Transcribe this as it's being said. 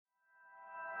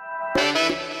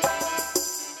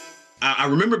I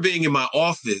remember being in my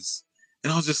office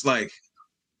and I was just like,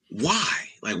 why?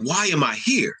 Like, why am I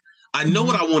here? I know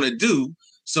what I want to do.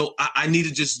 So I need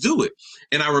to just do it.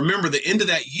 And I remember the end of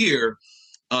that year,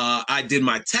 I did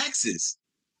my taxes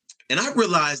and I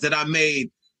realized that I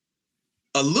made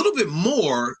a little bit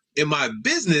more in my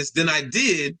business than I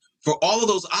did for all of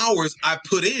those hours I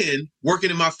put in working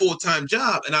in my full-time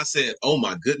job. And I said, oh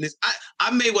my goodness,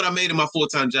 I made what I made in my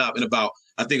full-time job in about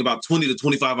 20 to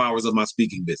 25 hours of my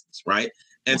speaking business, right?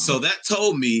 And so that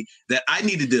told me that I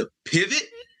needed to pivot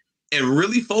and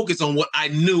really focus on what I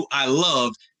knew I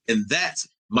loved. And that's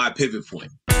my pivot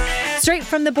point. Straight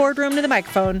from the boardroom to the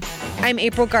microphone, I'm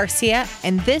April Garcia,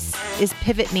 and this is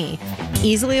Pivot Me,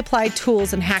 easily applied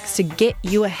tools and hacks to get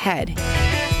you ahead.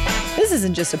 This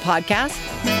isn't just a podcast.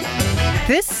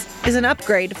 This is an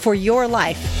upgrade for your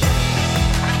life.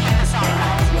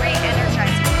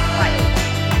 Re-energizing your life.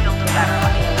 Build a better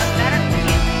life. A better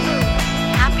you.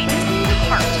 Happiness in the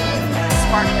heart. A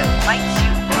spark that lights you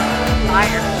on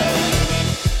fire.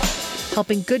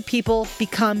 Helping good people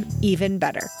become even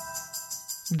better.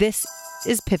 This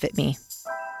is Pivot Me.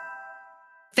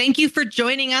 Thank you for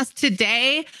joining us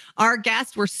today. Our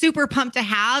guest we're super pumped to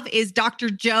have is Dr.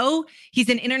 Joe. He's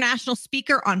an international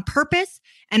speaker on purpose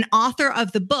and author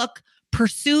of the book,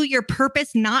 Pursue Your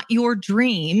Purpose, Not Your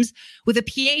Dreams, with a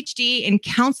PhD in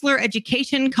counselor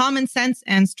education, common sense,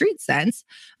 and street sense.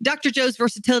 Dr. Joe's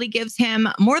versatility gives him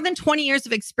more than 20 years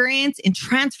of experience in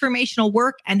transformational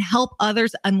work and help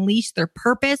others unleash their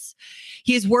purpose.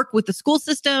 He has worked with the school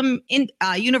system, in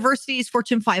universities,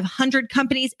 Fortune 500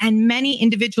 companies, and many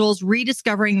individuals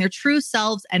rediscovering their true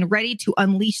selves and ready to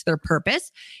unleash their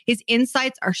purpose. His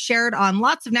insights are shared on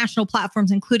lots of national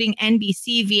platforms, including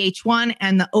NBC, VH1,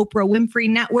 and the Oprah Winfrey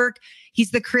Network. He's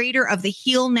the creator of the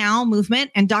Heal Now movement,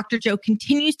 and Dr. Joe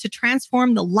continues to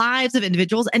transform the lives of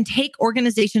individuals and take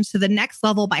organizations to the next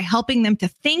level by helping them to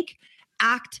think,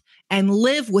 act, and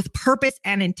live with purpose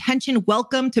and intention.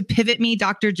 Welcome to Pivot Me,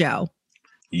 Dr. Joe.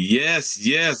 Yes.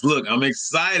 Look, I'm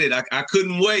excited. I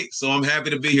couldn't wait. So I'm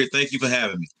happy to be here. Thank you for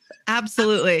having me.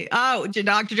 Absolutely. Oh,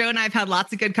 Dr. Joe and I have had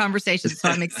lots of good conversations, so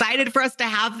I'm excited for us to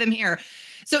have them here.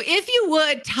 So if you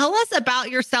would, tell us about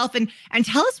yourself and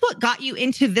tell us what got you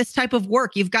into this type of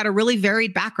work. You've got a really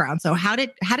varied background. So how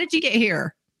did you get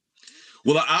here?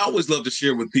 Well, I always love to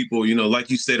share with people, like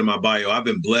you said in my bio, I've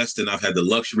been blessed and I've had the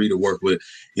luxury to work with,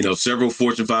 several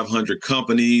Fortune 500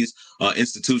 companies,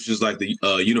 institutions like the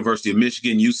University of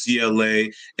Michigan,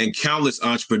 UCLA, and countless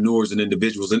entrepreneurs and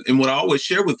individuals. And what I always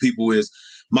share with people is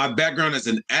my background as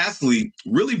an athlete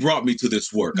really brought me to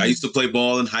this work. I used to play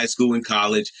ball in high school and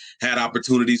college, had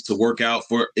opportunities to work out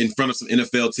in front of some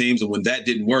NFL teams. And when that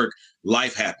didn't work,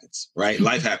 life happens, right?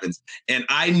 Life happens. And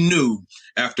I knew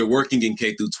after working in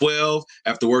K through 12,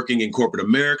 after working in corporate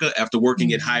America, after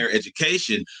working in higher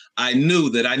education, I knew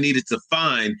that I needed to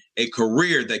find a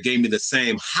career that gave me the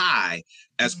same high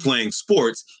as playing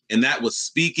sports. And that was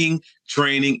speaking,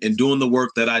 training, and doing the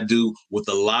work that I do with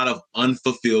a lot of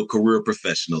unfulfilled career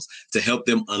professionals to help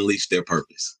them unleash their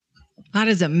purpose. That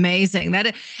is amazing. And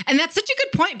that's such a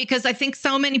good point, because I think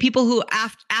so many people who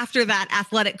after that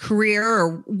athletic career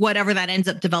or whatever that ends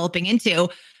up developing into,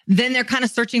 then they're kind of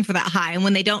searching for that high. And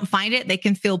when they don't find it, they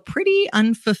can feel pretty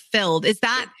unfulfilled. Is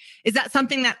that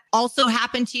something that also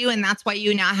happened to you and that's why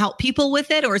you now help people with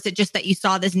it? Or is it just that you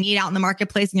saw this need out in the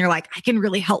marketplace and you're like, I can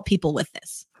really help people with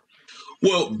this?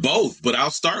 Well, both, but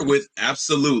I'll start with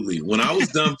absolutely. When I was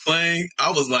done playing, I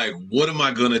was like, what am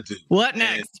I going to do? What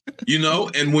next?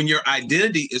 And when your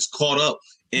identity is caught up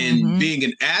in being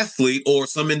an athlete, or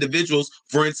some individuals,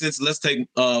 for instance, let's take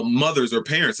mothers or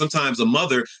parents. Sometimes a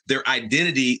mother, their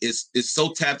identity is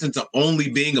so tapped into only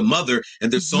being a mother,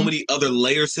 and there's so many other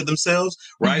layers to themselves,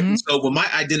 right? And so when my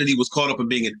identity was caught up in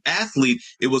being an athlete,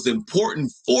 it was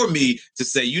important for me to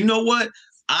say, you know what?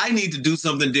 I need to do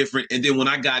something different. And then when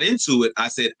I got into it, I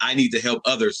said, I need to help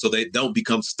others so they don't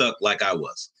become stuck like I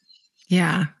was.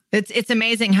 Yeah. It's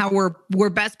amazing how we're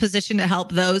best positioned to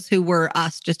help those who were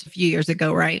us just a few years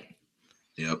ago, right?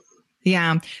 Yep.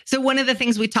 Yeah. So one of the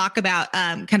things we talk about,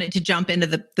 kind of to jump into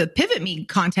the Pivot Me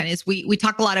content, is we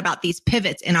talk a lot about these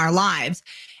pivots in our lives.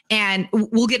 And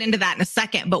we'll get into that in a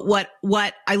second. But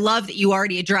what I love that you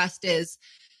already addressed is,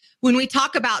 when we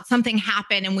talk about something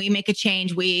happen and we make a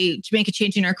change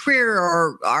in our career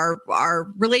or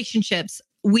our relationships,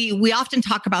 we often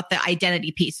talk about the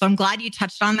identity piece. So I'm glad you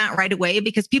touched on that right away,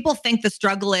 because people think the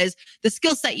struggle is the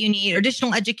skill set you need or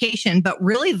additional education, but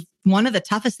really one of the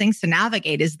toughest things to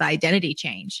navigate is the identity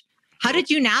change. How did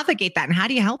you navigate that and how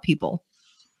do you help people?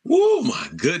 Oh my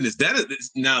goodness.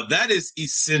 That is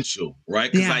essential,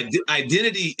 right? Because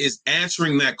identity is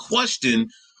answering that question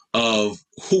of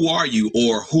who are you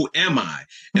or who am I?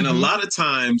 And a lot of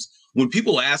times when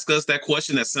people ask us that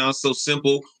question that sounds so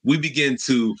simple, we begin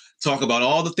to talk about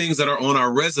all the things that are on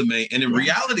our resume. And in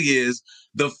reality is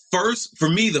for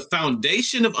me, the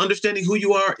foundation of understanding who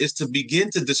you are is to begin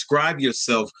to describe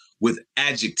yourself with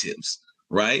adjectives.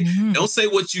 Right? Don't say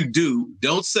what you do.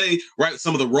 Don't say,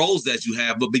 some of the roles that you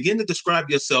have, but begin to describe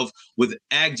yourself with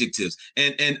adjectives.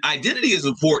 And identity is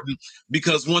important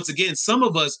because once again, some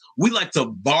of us, we like to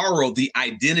borrow the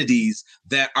identities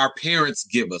that our parents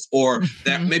give us, or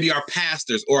that maybe our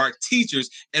pastors or our teachers,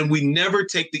 and we never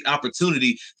take the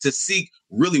opportunity to seek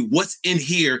really what's in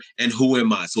here and who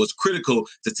am I? So it's critical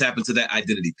to tap into that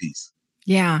identity piece.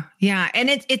 Yeah. Yeah.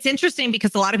 And it's interesting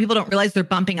because a lot of people don't realize they're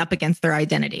bumping up against their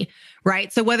identity,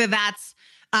 right? So whether that's,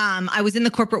 I was in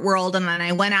the corporate world and then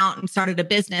I went out and started a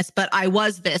business, but I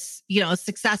was this,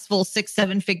 successful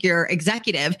 6-7 figure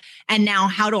executive. And now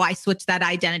how do I switch that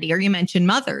identity? Or you mentioned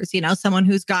mothers, someone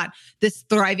who's got this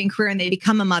thriving career and they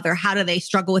become a mother. How do they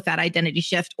struggle with that identity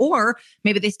shift? Or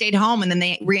maybe they stayed home and then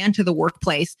they re-enter the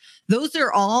workplace. Those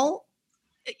are all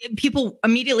people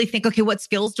immediately think, okay, what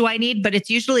skills do I need? But it's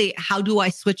usually, how do I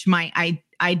switch my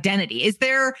identity? Is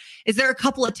there a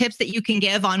couple of tips that you can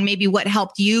give on maybe what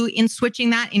helped you in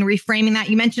switching that, in reframing that?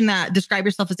 You mentioned that describe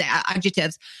yourself as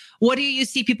adjectives. What do you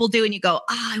see people do and you go,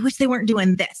 I wish they weren't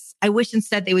doing this. I wish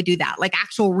instead they would do that, like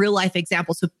actual real life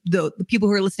examples. So the people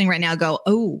who are listening right now go,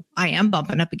 oh, I am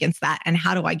bumping up against that. And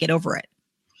how do I get over it?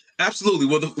 Absolutely.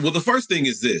 Well, the first thing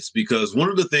is this, because one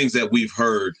of the things that we've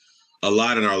heard a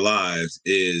lot in our lives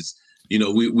is,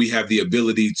 we have the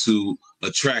ability to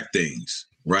attract things,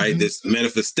 right? This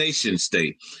manifestation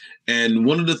state. And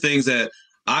one of the things that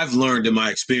I've learned in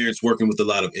my experience working with a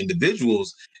lot of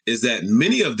individuals is that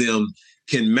many of them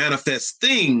can manifest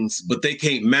things, but they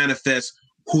can't manifest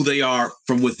who they are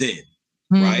from within,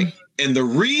 right? And the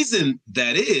reason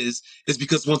that is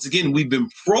because, once again, we've been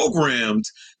programmed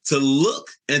to look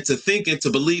and to think and to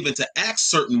believe and to act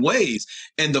certain ways.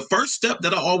 And the first step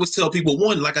that I always tell people,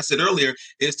 one, like I said earlier,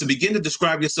 is to begin to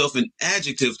describe yourself in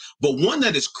adjectives. But one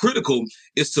that is critical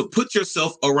is to put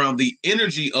yourself around the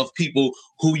energy of people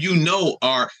who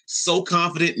are so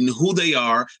confident in who they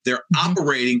are, they're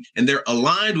operating and they're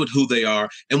aligned with who they are.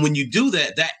 And when you do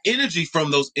that, that energy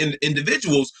from those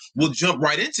individuals will jump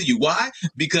right into you. Why?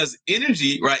 Because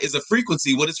energy, right, is a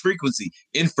frequency. What is frequency?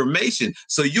 Information.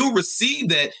 So you'll receive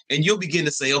that and you'll begin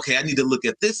to say, okay, I need to look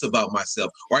at this about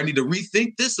myself, or I need to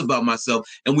rethink this about myself.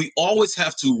 And we always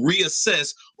have to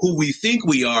reassess who we think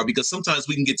we are, because sometimes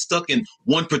we can get stuck in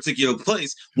one particular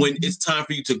place when it's time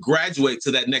for you to graduate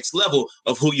to that next level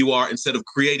of who you are, instead of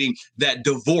creating that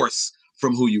divorce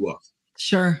from who you are.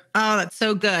 Sure. Oh, that's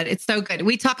so good. It's so good.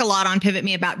 We talk a lot on Pivot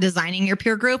Me about designing your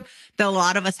peer group. Though a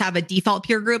lot of us have a default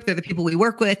peer group. They're the people we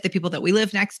work with, the people that we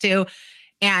live next to.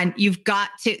 And you've got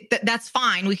to, that's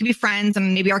fine. We can be friends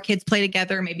and maybe our kids play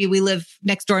together. Maybe we live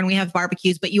next door and we have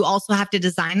barbecues, but you also have to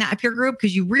design that peer group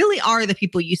because you really are the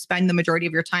people you spend the majority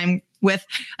of your time with.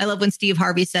 I love when Steve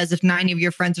Harvey says, if 9 of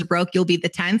your friends are broke, you'll be the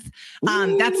 10th.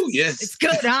 Yes. It's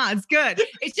good. It's good.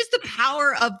 It's just the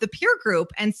power of the peer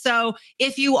group. And so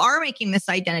if you are making this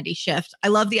identity shift, I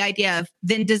love the idea of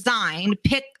then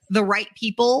pick the right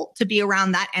people to be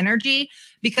around that energy,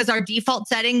 because our default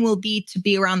setting will be to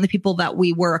be around the people that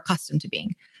we were accustomed to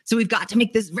being. So we've got to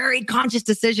make this very conscious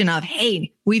decision of,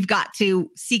 hey, we've got to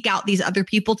seek out these other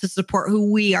people to support who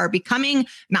we are becoming,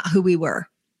 not who we were.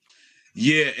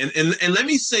 Yeah. And let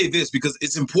me say this, because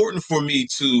it's important for me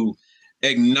to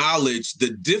acknowledge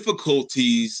the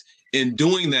difficulties in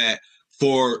doing that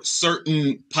for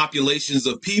certain populations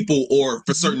of people or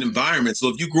for certain environments. So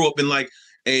if you grew up in like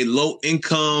a low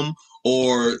income,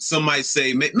 or some might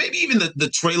say maybe even the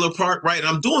trailer park, right? And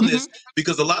I'm doing this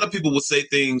because a lot of people will say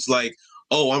things like,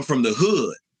 oh, I'm from the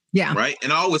hood. Yeah. Right.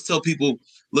 And I always tell people,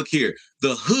 look here,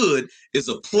 the hood is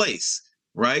a place,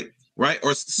 right? Right. Or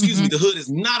excuse me, the hood is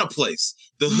not a place.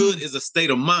 The hood is a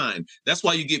state of mind. That's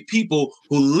why you get people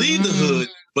who leave the hood,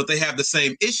 but they have the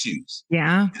same issues.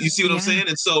 Yeah. You see what I'm saying?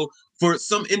 And so for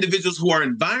some individuals who are in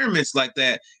environments like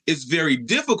that, it's very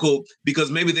difficult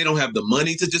because maybe they don't have the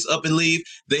money to just up and leave.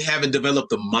 They haven't developed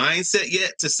the mindset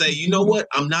yet to say, you know what,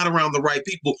 I'm not around the right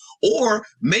people. Or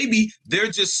maybe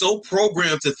they're just so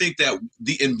programmed to think that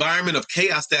the environment of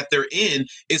chaos that they're in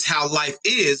is how life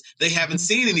is. They haven't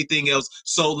seen anything else.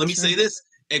 So let me say this,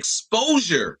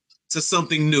 exposure to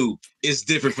something new is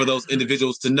different for those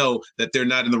individuals to know that they're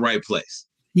not in the right place.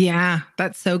 Yeah,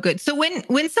 that's so good. So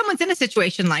when someone's in a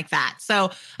situation like that,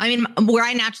 so I mean, where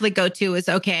I naturally go to is,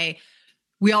 okay,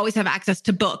 we always have access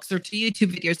to books or to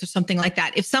YouTube videos or something like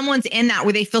that. If someone's in that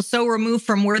where they feel so removed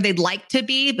from where they'd like to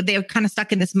be, but they're kind of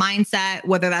stuck in this mindset,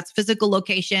 whether that's physical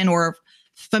location or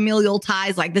familial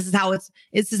ties, like this is how it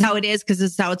is because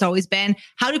this is how it's always been.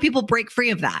 How do people break free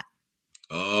of that?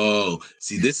 Oh,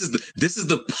 see, this is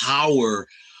the power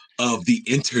of the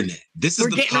internet. We're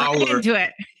the power right into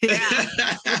it. Yeah.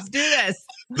 Let's do this.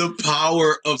 The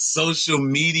power of social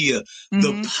media,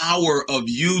 the power of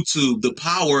YouTube, the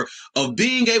power of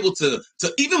being able to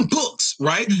even books,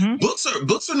 right?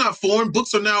 Books are not foreign.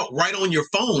 Books are now right on your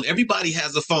phone. Everybody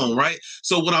has a phone, right?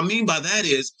 So what I mean by that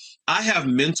is I have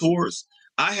mentors.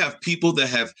 I have people that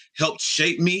have helped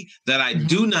shape me that I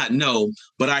do not know,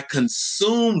 but I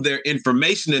consume their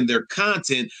information and their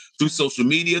content through social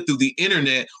media, through the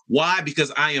internet. Why?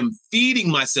 Because I am feeding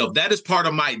myself. That is part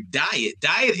of my diet.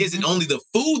 Diet isn't only the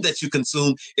food that you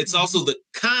consume, it's also the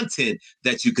content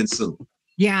that you consume.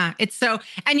 Yeah, it's so,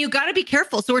 and you got to be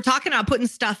careful. So we're talking about putting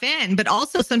stuff in, but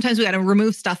also sometimes we got to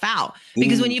remove stuff out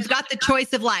because when you've got the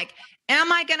choice of like,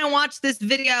 am I going to watch this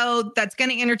video that's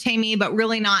going to entertain me, but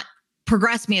really not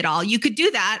progress me at all? You could do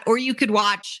that, or you could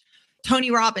watch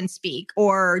Tony Robbins speak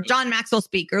or John Maxwell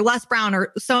speak or Les Brown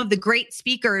or some of the great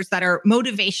speakers that are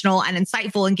motivational and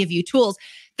insightful and give you tools.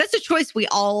 That's a choice we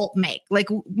all make. Like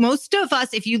most of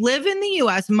us, if you live in the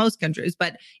US, most countries,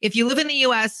 but if you live in the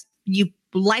US, you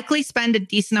likely spend a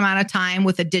decent amount of time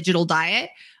with a digital diet.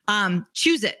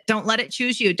 Choose it. Don't let it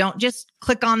choose you. Don't just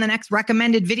click on the next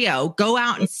recommended video. Go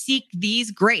out and seek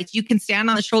these greats. You can stand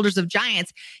on the shoulders of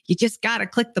giants. You just got to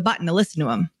click the button to listen to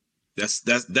them.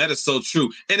 That is so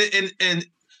true. And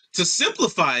to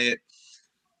simplify it,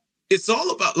 it's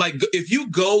all about like if you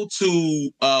go to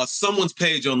someone's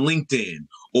page on LinkedIn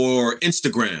or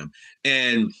Instagram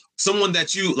and someone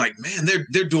that you like, man,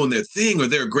 they're doing their thing, or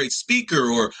they're a great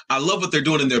speaker, or I love what they're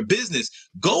doing in their business.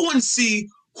 Go and see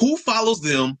who follows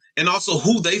them and also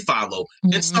who they follow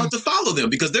and start to follow them,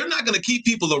 because they're not going to keep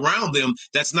people around them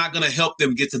that's not going to help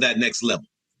them get to that next level.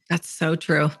 That's so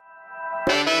true.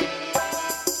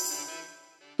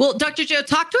 Well, Dr. Joe,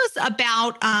 talk to us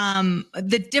about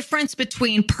the difference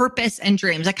between purpose and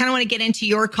dreams. I kind of want to get into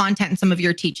your content and some of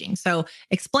your teaching. So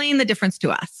explain the difference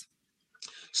to us.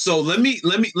 So let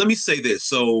me say this.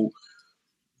 So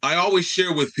I always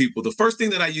share with people, the first thing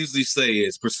that I usually say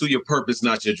is pursue your purpose,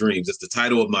 not your dreams. It's the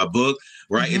title of my book,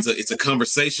 right? It's a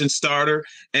conversation starter.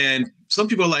 And some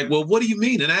people are like, well, what do you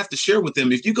mean? And I have to share with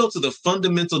them, if you go to the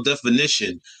fundamental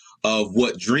definition of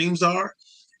what dreams are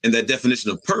and that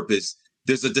definition of purpose,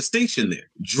 there's a distinction there.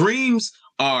 Dreams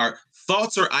are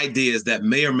thoughts or ideas that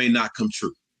may or may not come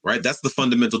true, right? That's the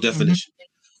fundamental definition.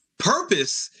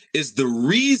 Purpose is the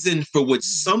reason for which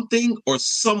something or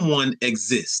someone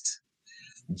exists.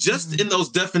 Just in those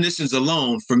definitions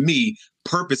alone, for me,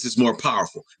 purpose is more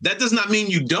powerful. That does not mean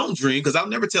you don't dream, because I'll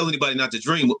never tell anybody not to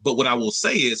dream. But what I will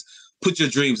say is put your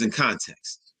dreams in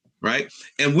context, right?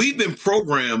 And we've been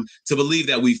programmed to believe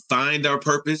that we find our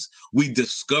purpose, we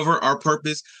discover our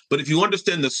purpose. But if you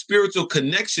understand the spiritual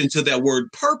connection to that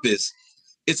word purpose,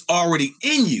 it's already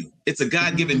in you. It's a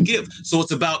God-given gift. So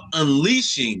it's about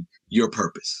unleashing your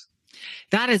purpose.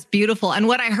 That is beautiful. And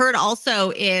what I heard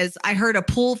also is I heard a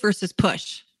pull versus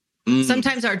push.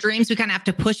 Sometimes our dreams, we kind of have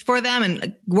to push for them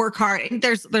and work hard. And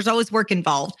there's always work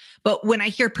involved. But when I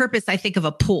hear purpose, I think of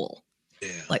a pull,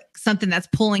 like something that's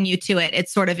pulling you to it.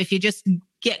 It's sort of, if you just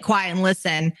get quiet and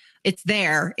listen, it's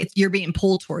there. You're being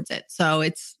pulled towards it. So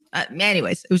it's,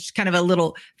 anyways, it was just kind of a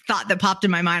little thought that popped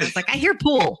in my mind. I was like, I hear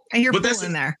pull. I hear pull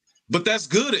in there. But that's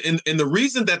good. And the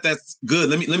reason that that's good,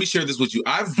 let me share this with you.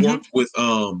 I've worked with,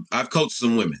 I've coached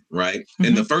some women, right?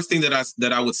 And the first thing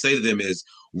that I would say to them is,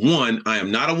 one, I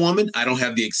am not a woman. I don't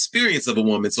have the experience of a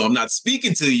woman. So I'm not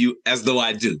speaking to you as though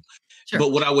I do. Sure.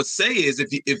 But what I would say is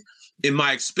if in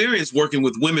my experience working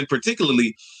with women,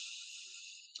 particularly,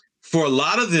 for a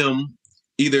lot of them,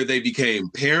 either they became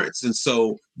parents, and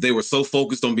so they were so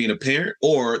focused on being a parent,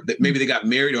 or that maybe they got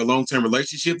married or a long-term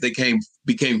relationship. They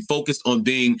became focused on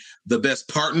being the best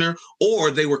partner,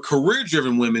 or they were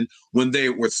career-driven women when they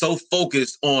were so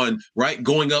focused on, right,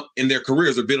 going up in their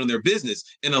careers or building their business.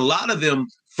 And a lot of them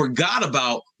forgot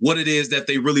about what it is that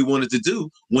they really wanted to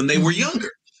do when they were younger.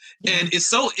 And it's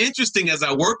so interesting as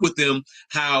I work with them,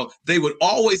 how they would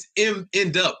always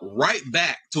end up right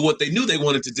back to what they knew they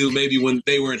wanted to do, maybe when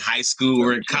they were in high school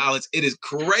or in college. It is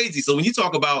crazy. So when you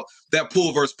talk about that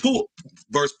pull versus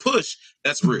push,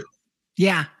 that's real.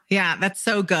 Yeah. Yeah. That's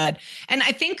so good. And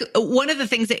I think one of the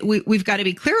things that we've got to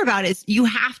be clear about is you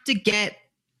have to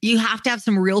have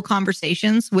some real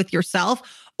conversations with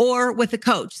yourself or with a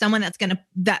coach, someone that's going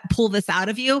to pull this out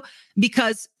of you,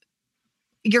 because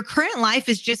your current life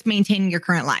is just maintaining your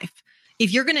current life.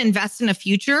 if you're going to invest in a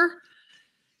future,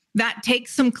 that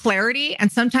takes some clarity.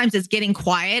 And sometimes it's getting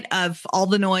quiet of all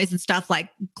the noise and stuff, like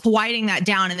quieting that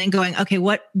down and then going, okay,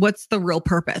 what's the real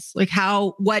purpose? Like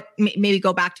maybe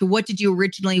go back to what did you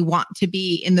originally want to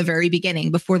be in the very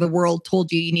beginning before the world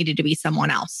told you needed to be someone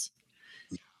else?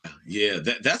 Yeah,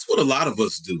 that's what a lot of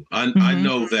us do. I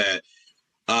know that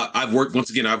I've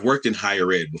worked in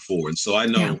higher ed before. And so I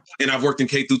know, and I've worked in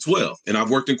K through 12 and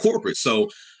I've worked in corporate. So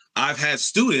I've had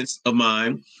students of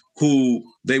mine who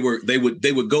they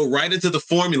would go right into the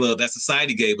formula that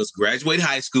society gave us: graduate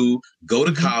high school, go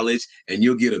to college, and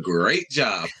you'll get a great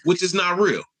job, which is not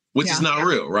real.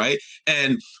 Real, right?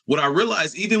 And what I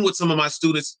realized, even with some of my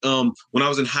students, when I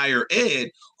was in higher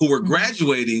ed who were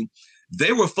graduating,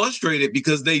 they were frustrated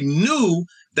because they knew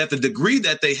that the degree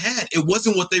that they had, it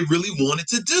wasn't what they really wanted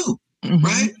to do,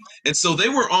 right? And so they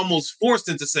were almost forced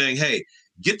into saying, hey,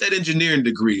 get that engineering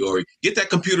degree or get that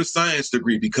computer science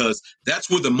degree because that's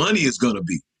where the money is going to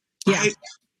be, right?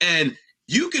 And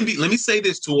you can be, let me say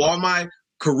this to all my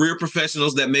career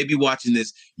professionals that may be watching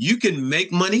this, you can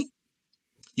make money,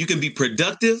 you can be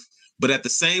productive, but at the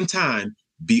same time,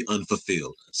 be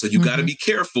unfulfilled. So you got to be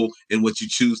careful in what you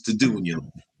choose to do in your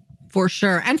life. For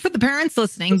sure. And for the parents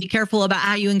listening, be careful about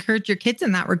how you encourage your kids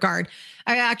in that regard.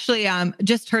 I actually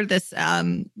just heard this.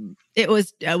 It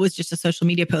was just a social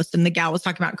media post, and the gal was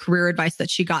talking about career advice that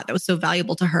she got that was so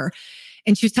valuable to her.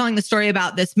 And she was telling the story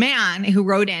about this man who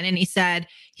wrote in, and he said,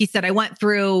 I went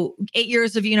through 8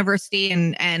 years of university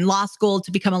and law school to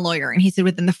become a lawyer. And he said,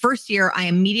 within the first year,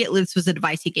 this was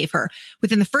advice he gave her.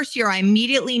 Within the first year, I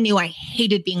immediately knew I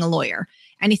hated being a lawyer.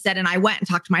 And he said, and I went and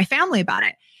talked to my family about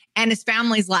it. And his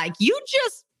family's like, you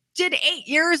just did 8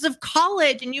 years of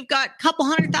college and you've got a couple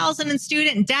 $100,000 in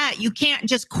student debt. You can't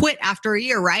just quit after a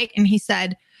year, right? And he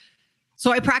said,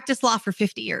 so I practiced law for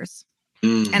 50 years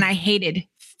and I hated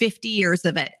 50 years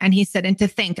of it. And he said, and to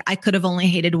think I could have only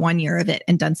hated 1 year of it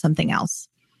and done something else.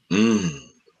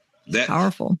 That's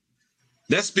powerful.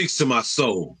 That speaks to my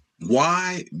soul.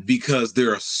 Why? Because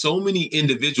there are so many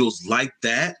individuals like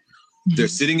that. They're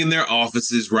sitting in their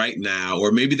offices right now,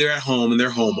 or maybe they're at home in their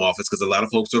home office because a lot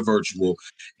of folks are virtual.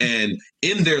 And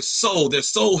in their soul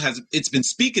it's been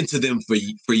speaking to them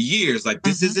for years. Like,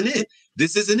 this isn't it.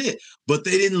 This isn't it. But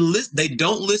they didn't listen. They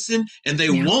don't listen and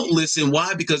they won't listen.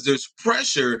 Why? Because there's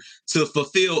pressure to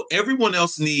fulfill everyone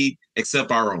else's need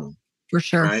except our own. For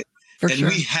sure. Right.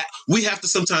 And we have to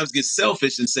sometimes get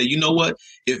selfish and say, you know what,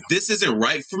 if this isn't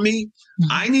right for me,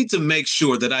 I need to make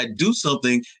sure that I do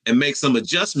something and make some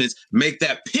adjustments, make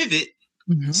that pivot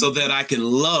so that I can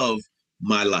love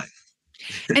my life.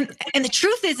 And the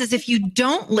truth is if you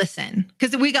don't listen,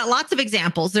 because we got lots of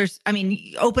examples,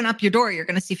 you open up your door, you're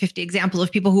going to see 50 examples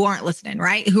of people who aren't listening,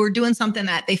 right? Who are doing something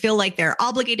that they feel like they're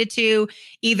obligated to,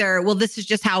 either, well, this is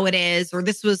just how it is, or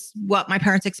this was what my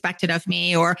parents expected of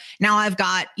me, or now I've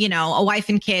got, a wife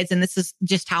and kids, and this is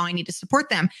just how I need to support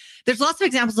them. There's lots of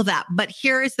examples of that. But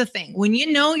here is the thing. When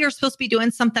you know you're supposed to be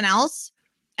doing something else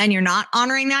and you're not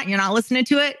honoring that, you're not listening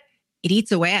to it, it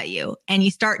eats away at you, and you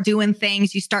start doing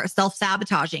things, you start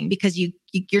self-sabotaging because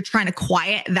you're trying to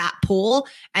quiet that pull.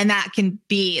 And that can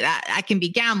be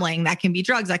gambling, that can be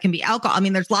drugs, that can be alcohol. I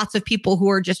mean, there's lots of people who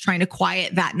are just trying to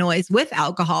quiet that noise with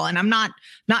alcohol. And I'm not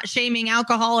shaming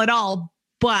alcohol at all,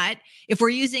 but if we're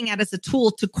using it as a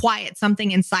tool to quiet something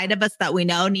inside of us that we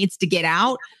know needs to get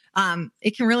out,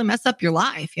 it can really mess up your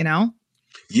life,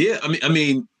 Yeah. I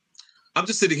mean, I'm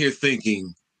just sitting here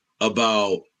thinking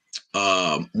about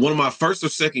one of my first or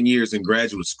second years in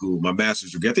graduate school, my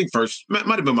master's degree, I think first, might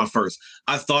have been my first,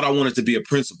 I thought I wanted to be a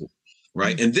principal,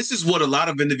 right? And this is what a lot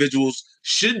of individuals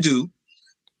should do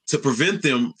to prevent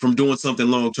them from doing something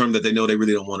long-term that they know they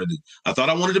really don't want to do. I thought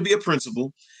I wanted to be a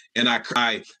principal, and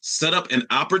I set up an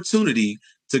opportunity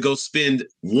to go spend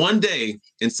one day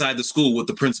inside the school with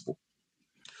the principal.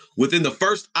 Within the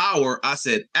first hour, I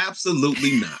said,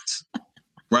 absolutely not.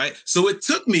 Right. So it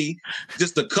took me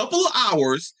just a couple of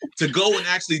hours to go and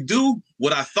actually do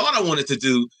what I thought I wanted to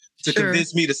do to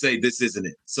convince me to say this isn't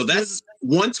it. So that's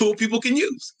one tool people can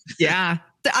use. Yeah.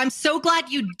 I'm so glad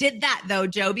you did that though,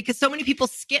 Joe, because so many people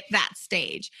skip that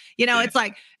stage. It's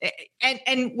like,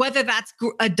 and whether that's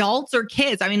adults or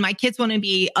kids. I mean, my kids want to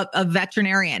be a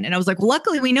veterinarian. And I was like,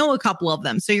 luckily we know a couple of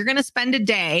them. So you're going to spend a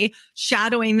day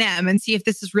shadowing them and see if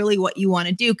this is really what you want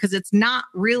to do. Because it's not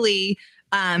really,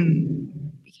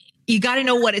 you got to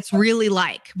know what it's really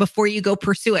like before you go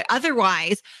pursue it.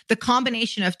 Otherwise, the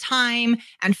combination of time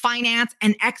and finance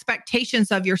and expectations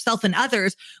of yourself and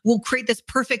others will create this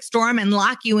perfect storm and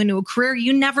lock you into a career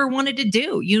you never wanted to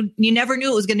do. You never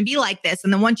knew it was going to be like this.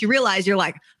 And then once you realize, you're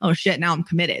like, oh shit, now I'm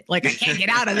committed. Like, I can't get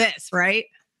out of this, right?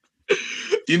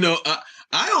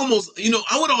 I almost,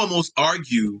 I would almost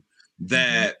argue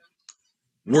that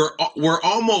we're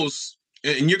almost,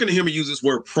 and you're going to hear me use this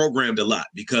word programmed a lot,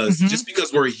 because just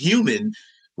because we're human,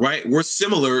 right? We're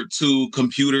similar to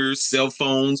computers, cell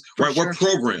phones, right? We're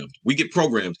programmed. We get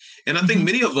programmed. And I think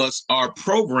many of us are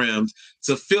programmed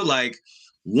to feel like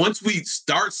once we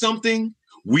start something,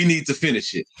 we need to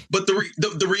finish it. But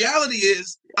the reality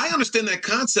is, I understand that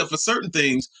concept for certain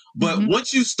things, but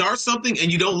once you start something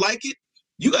and you don't like it,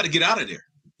 you got to get out of there.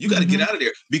 You got to get out of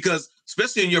there, because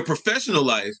especially in your professional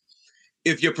life,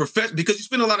 because you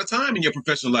spend a lot of time in your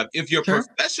professional life, if your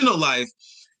professional life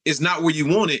is not where you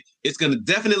want it, it's going to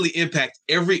definitely impact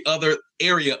every other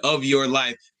area of your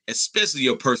life, especially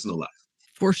your personal life.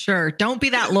 For sure. Don't be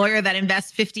that lawyer that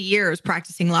invests 50 years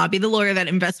practicing law. Be the lawyer that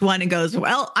invests one and goes,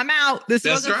 well, I'm out. This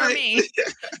wasn't for me.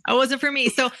 It wasn't for me.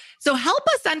 So help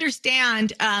us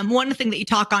understand. One thing that you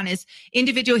talk on is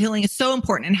individual healing is so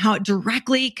important and how it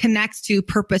directly connects to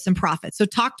purpose and profit. So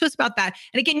talk to us about that.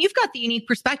 And again, you've got the unique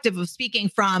perspective of speaking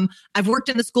from, I've worked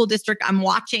in the school district. I'm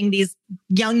watching these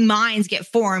young minds get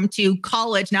formed, to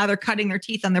college. Now they're cutting their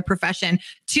teeth on their profession,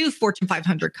 to Fortune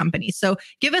 500 companies. So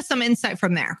give us some insight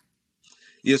from there.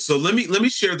 Yeah, so let me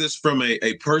share this from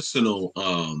a personal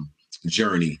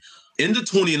journey. Into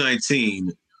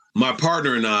 2019, my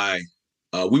partner and I,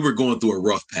 we were going through a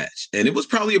rough patch, and it was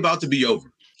probably about to be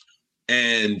over.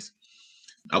 And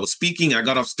I was speaking, I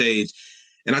got off stage,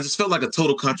 and I just felt like a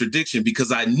total contradiction,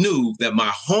 because I knew that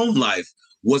my home life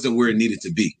wasn't where it needed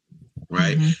to be,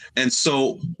 right? And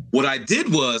so what I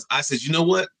did was, I said, you know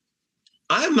what?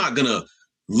 I'm not going to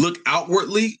look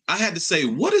outwardly. I had to say,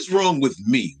 what is wrong with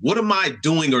me? What am I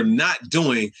doing or not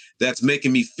doing that's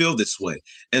making me feel this way?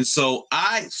 And so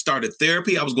I started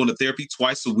therapy. I was going to therapy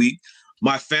twice a week.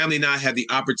 My family and I had the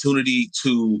opportunity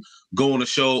to go on a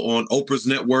show on Oprah's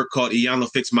network called Iyanla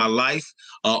Fix My Life,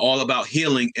 all about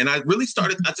healing. And I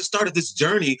just started this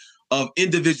journey of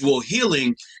individual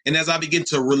healing. And as I begin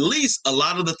to release a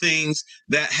lot of the things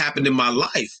that happened in my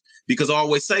life, because I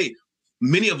always say,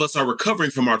 many of us are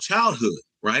recovering from our childhood,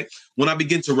 right? When I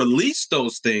begin to release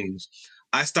those things,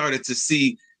 I started to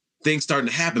see things starting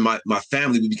to happen. My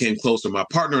family, we became closer. My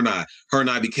partner and her and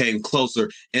I became closer.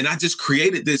 And I just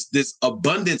created this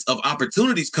abundance of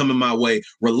opportunities coming my way,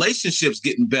 relationships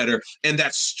getting better, and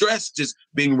that stress just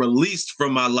being released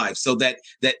from my life. So that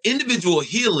individual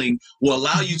healing will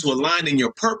allow you to align in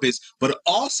your purpose, but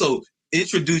also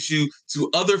introduce you to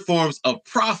other forms of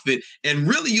profit. And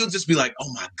really, you'll just be like,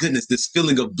 oh my goodness, this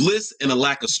feeling of bliss and a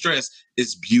lack of stress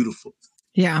is beautiful.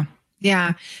 Yeah.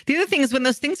 Yeah. The other thing is, when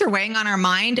those things are weighing on our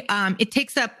mind, it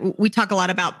takes up, we talk a lot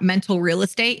about mental real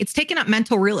estate. It's taken up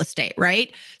mental real estate,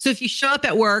 right? So if you show up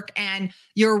at work and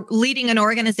you're leading an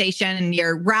organization and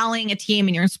you're rallying a team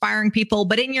and you're inspiring people,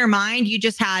 but in your mind, you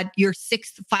just had your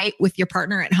 6th fight with your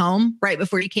partner at home right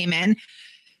before you came in,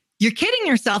 you're kidding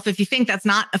yourself if you think that's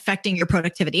not affecting your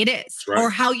productivity. It is. Right.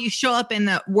 Or how you show up in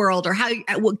the world, or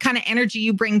what kind of energy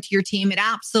you bring to your team. It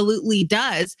absolutely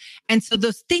does. And so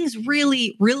those things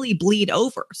really, really bleed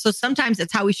over. So sometimes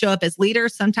it's how we show up as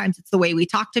leaders. Sometimes it's the way we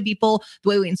talk to people, the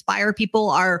way we inspire people,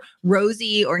 our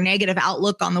rosy or negative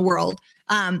outlook on the world.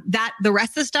 That the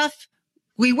rest of the stuff,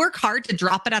 we work hard to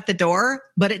drop it at the door,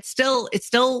 but it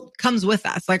still comes with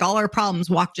us. Like all our problems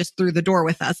walk just through the door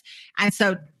with us. And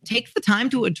so take the time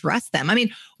to address them. I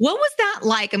mean, what was that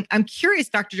like? I'm curious,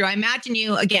 Dr. Joe. I imagine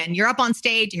you, again, you're up on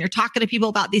stage and you're talking to people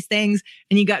about these things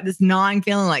and you got this gnawing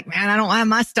feeling like, man, I don't have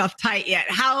my stuff tight yet.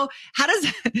 How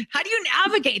do you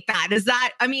navigate that?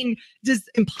 Does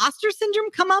imposter syndrome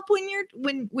come up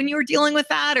when you're dealing with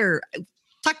that, or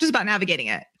talk to us about navigating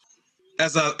it?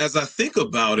 As I think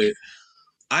about it,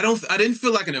 I didn't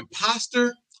feel like an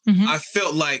imposter. I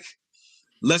felt like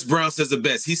Les Brown says it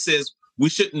best. He says we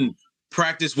shouldn't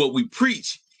practice what we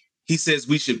preach. He says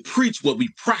we should preach what we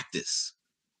practice.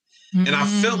 And I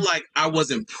felt like I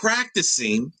wasn't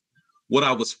practicing what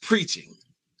I was preaching.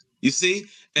 You see?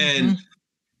 And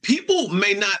people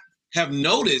may not have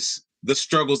noticed the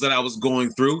struggles that I was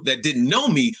going through that didn't know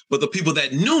me, but the people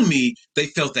that knew me, they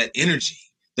felt that energy.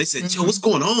 They said, Joe, what's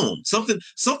going on? Something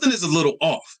is a little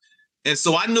off. And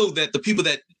so I knew that the people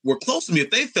that were close to me,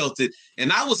 if they felt it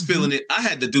and I was feeling it, I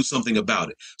had to do something about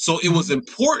it. So it was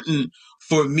important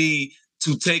for me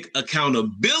to take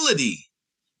accountability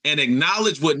and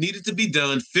acknowledge what needed to be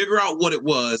done, figure out what it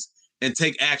was, and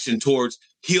take action towards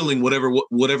healing whatever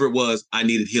it was I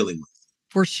needed healing with.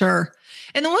 For sure.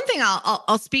 And the one thing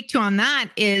I'll speak to on that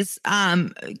is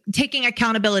taking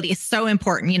accountability is so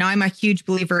important. You know, I'm a huge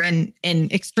believer in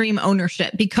extreme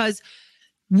ownership, because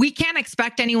we can't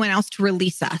expect anyone else to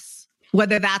release us.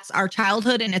 whether that's our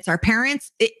childhood and it's our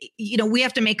parents, we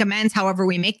have to make amends however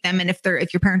we make them. And if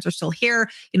your parents are still here,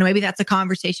 maybe that's a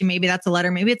conversation, maybe that's a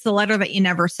letter, maybe it's a letter that you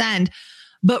never send.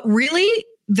 But really,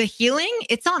 the healing,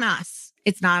 it's on us.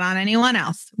 It's not on anyone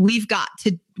else. We've got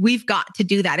to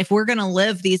do that. If we're going to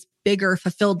live these bigger,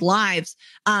 fulfilled lives,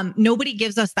 nobody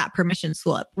gives us that permission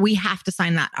slip. We have to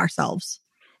sign that ourselves.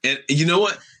 And you know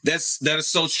what? That is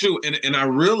so true. And I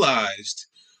realized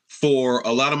for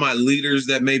a lot of my leaders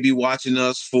that may be watching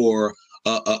us, for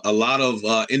a lot of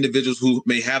individuals who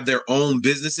may have their own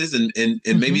businesses, and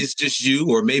maybe it's just you,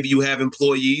 or maybe you have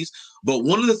employees. But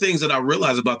one of the things that I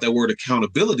realize about that word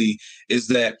accountability is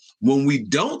that when we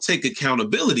don't take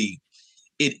accountability,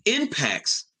 it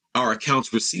impacts our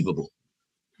accounts receivable,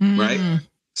 right?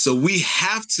 So we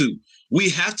have to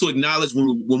acknowledge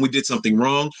when we did something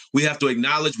wrong. We have to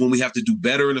acknowledge when we have to do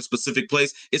better in a specific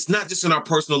place. It's not just in our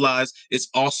personal lives, it's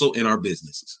also in our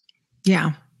businesses.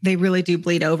 Yeah, they really do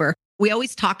bleed over. We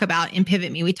always talk about in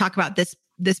Pivot Me, we talk about this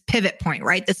pivot point,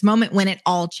 right? This moment when it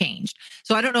all changed.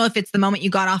 So I don't know if it's the moment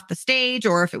you got off the stage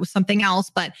or if it was something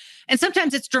else, and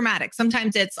sometimes it's dramatic.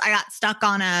 Sometimes it's, I got stuck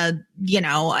on a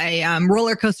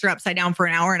roller coaster upside down for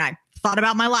an hour and I thought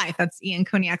about my life. That's Ian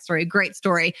Koniak's story. Great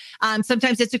story.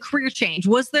 Sometimes it's a career change.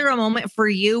 Was there a moment for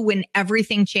you when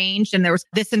everything changed and there was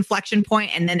this inflection point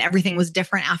and then everything was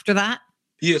different after that?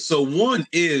 Yeah. So one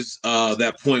is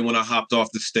that point when I hopped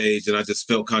off the stage and I just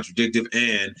felt contradictive,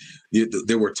 and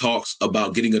there were talks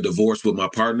about getting a divorce with my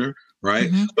partner. Right.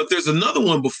 But there's another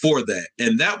one before that.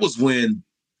 And that was when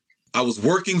I was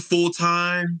working full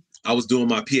time. I was doing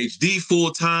my PhD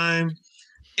full time,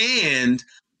 and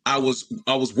I was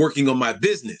working on my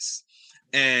business.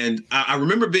 And I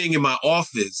remember being in my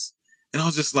office and I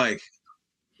was just like,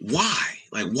 why?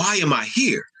 Like, why am I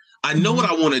here? I know what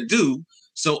I want to do.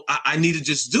 So I need to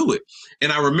just do it.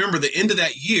 And I remember the end of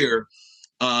that year,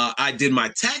 I did my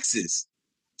taxes,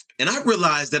 and I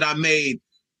realized that I made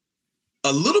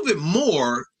a little bit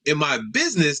more in my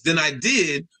business than I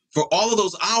did for all of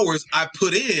those hours I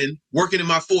put in working in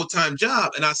my full-time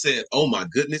job. And I said, oh my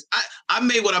goodness, I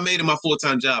made what I made in my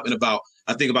full-time job in about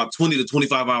 20 to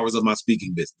 25 hours of my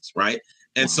speaking business. Right.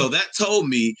 And so that told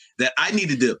me that I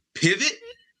needed to pivot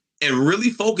and really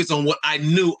focus on what I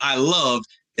knew I loved.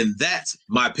 And that's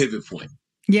my pivot point.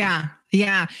 Yeah.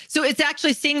 Yeah. So it's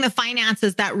actually seeing the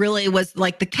finances that really was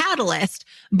like the catalyst,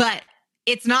 but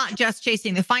it's not just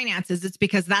chasing the finances. It's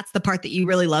because that's the part that you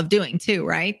really love doing too,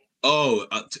 right? Oh,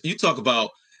 you talk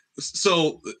about,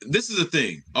 so this is the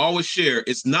thing I always share.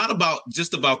 It's not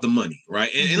just about the money,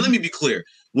 right? And let me be clear.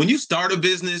 When you start a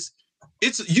business,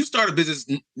 you start a business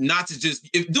not to just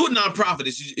do a nonprofit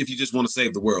if you just want to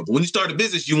save the world. But when you start a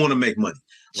business, you want to make money,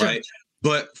 right?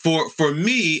 But for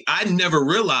me, I never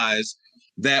realized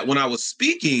that when I was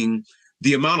speaking,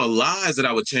 the amount of lies that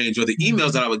I would change, or the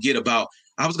emails that I would get about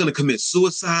I was going to commit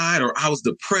suicide or I was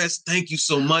depressed. Thank you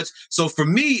so much. So for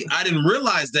me, I didn't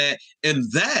realize that.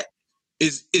 And that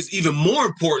is even more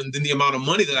important than the amount of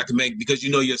money that I can make, because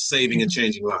you're saving and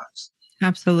changing lives.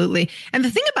 Absolutely. And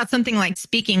the thing about something like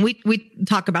speaking, we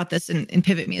talk about this in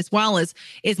Pivot Me as well, is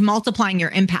multiplying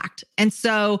your impact. And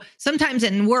so sometimes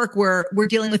in work, we're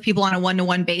dealing with people on a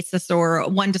one-to-one basis or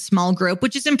one to small group,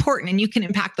 which is important, and you can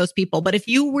impact those people. But if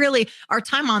you really, our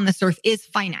time on this earth is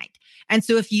finite. And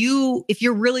so if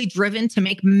you're really driven to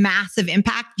make massive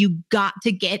impact, you got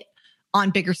to get on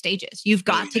bigger stages. You've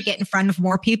got to get in front of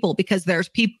more people, because there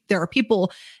are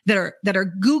people that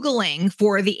are Googling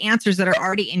for the answers that are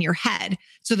already in your head.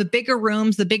 So the bigger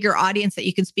rooms, the bigger audience that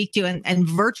you can speak to, and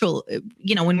virtual,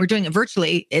 when we're doing it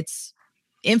virtually, it's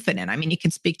infinite. I mean, you can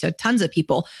speak to tons of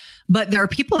people, but there are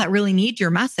people that really need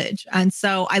your message. And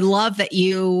so I love that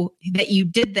you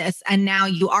did this, and now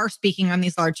you are speaking on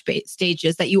these large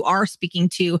stages, that you are speaking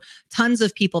to tons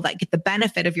of people that get the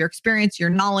benefit of your experience,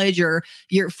 your knowledge, your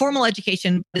formal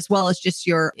education, as well as just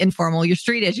your informal, your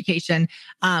street education,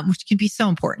 which can be so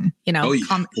important.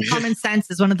 Common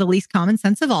sense is one of the least common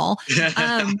sense of all.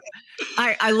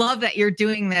 I love that you're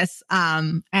doing this,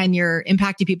 and you're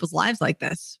impacting people's lives like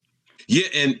this. Yeah.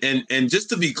 And just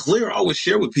to be clear, I always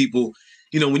share with people,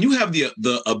 when you have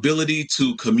the ability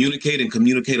to communicate and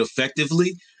communicate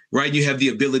effectively, right? You have the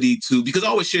ability to, because I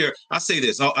always share, I say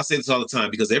this all the time,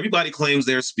 because everybody claims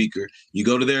they're a speaker. You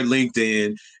go to their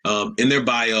LinkedIn, in their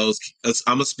bios,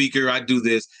 I'm a speaker, I do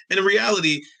this. And in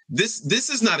reality, this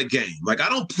is not a game. Like, I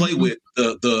don't play with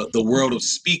the world of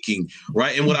speaking,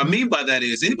 right? And what I mean by that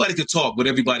is anybody can talk, but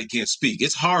everybody can't speak.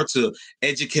 It's hard to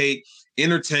educate,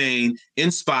 entertain,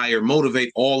 inspire,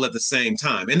 motivate all at the same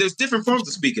time. And there's different forms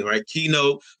of speaking, right?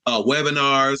 Keynote,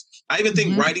 webinars. I even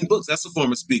think writing books, that's a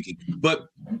form of speaking. But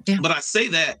I say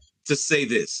that to say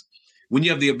this. when you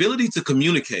have the ability to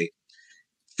communicate,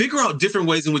 figure out different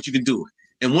ways in which you can do it.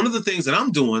 And one of the things that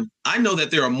I'm doing, I know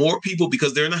that there are more people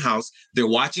because they're in the house, they're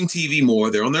watching TV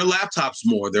more, they're on their laptops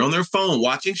more, they're on their phone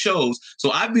watching shows.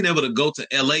 So I've been able to go to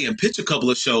LA and pitch a couple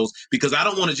of shows because I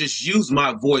don't want to just use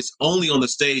my voice only on the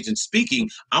stage and speaking.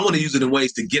 I want to use it in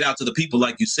ways to get out to the people,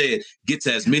 like you said, get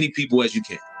to as many people as you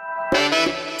can.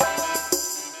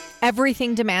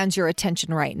 Everything demands your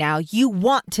attention right now. You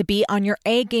want to be on your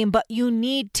A game, but you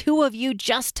need two of you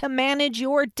just to manage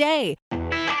your day.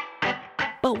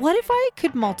 But what if I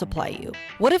could multiply you?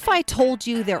 What if I told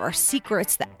you there are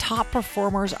secrets that top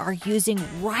performers are using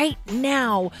right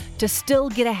now to still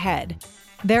get ahead?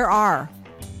 There are,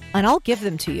 and I'll give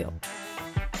them to you.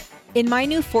 In my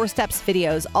new 4 Steps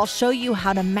videos, I'll show you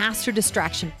how to master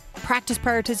distraction, practice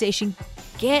prioritization,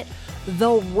 get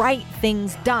the right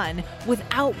things done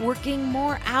without working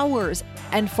more hours.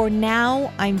 And for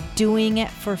now, I'm doing it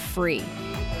for free.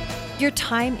 Your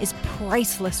time is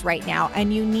priceless right now,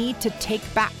 and you need to take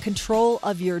back control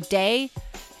of your day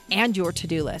and your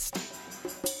to-do list.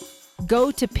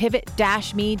 Go to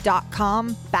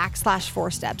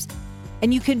pivot-me.com/4steps,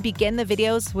 and you can begin the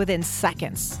videos within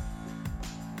seconds.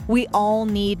 We all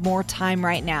need more time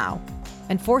right now,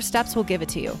 and 4 Steps will give it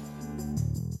to you.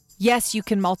 Yes, you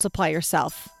can multiply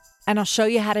yourself, and I'll show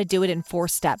you how to do it in 4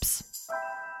 steps.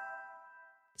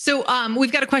 So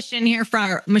we've got a question here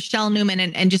from Michelle Newman,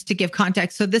 and just to give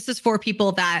context. So this is for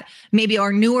people that maybe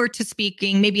are newer to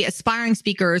speaking, maybe aspiring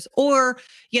speakers, or,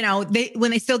 when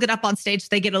they still get up on stage,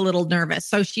 they get a little nervous.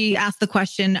 So she asked the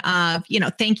question of,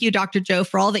 thank you, Dr. Joe,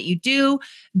 for all that you do.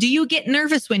 Do you get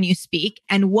nervous when you speak?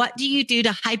 And what do you do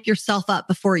to hype yourself up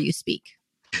before you speak?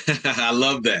 I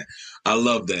love that.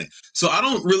 So I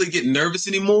don't really get nervous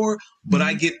anymore, but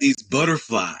I get these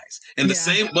butterflies, and the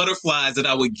same butterflies that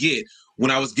I would get when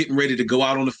I was getting ready to go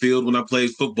out on the field when I played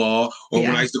football or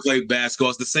when I used to play basketball.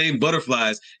 It's the same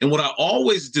butterflies. And what I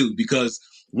always do, because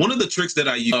one of the tricks that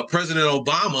I use, President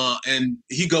Obama, and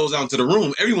he goes out into the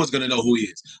room, everyone's going to know who he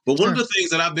is. But one of the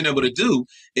things that I've been able to do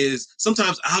is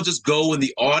sometimes I'll just go in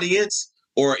the audience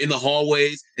or in the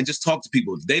hallways and just talk to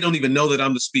people. They don't even know that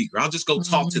I'm the speaker. I'll just go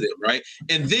talk to them, right?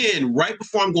 And then right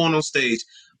before I'm going on stage,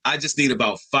 I just need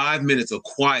about 5 minutes of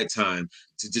quiet time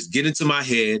to just get into my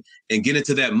head and get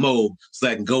into that mode so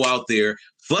I can go out there,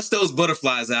 flush those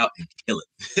butterflies out and kill it.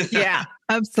 Yeah,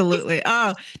 absolutely.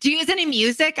 Oh, do you use any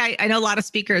music? I know a lot of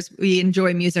speakers, we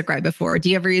enjoy music right before.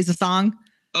 Do you ever use a song?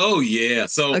 Oh yeah.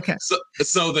 So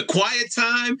the quiet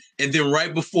time, and then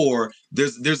right before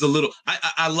there's a little.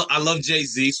 I love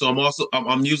Jay-Z, so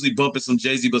I'm usually bumping some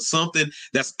Jay-Z, but something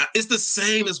it's the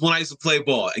same as when I used to play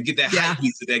ball and get that hype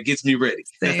music that gets me ready.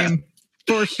 Same.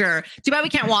 For sure. Too bad we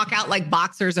can't walk out like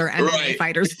boxers or MMA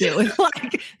fighters do.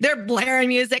 Like they're blaring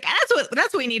music. And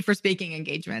that's what we need for speaking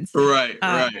engagements. Right.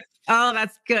 Oh,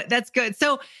 that's good. That's good.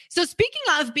 So speaking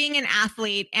of being an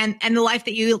athlete and the life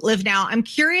that you live now, I'm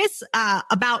curious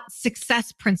about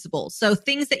success principles. So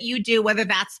things that you do, whether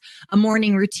that's a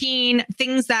morning routine,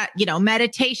 things that,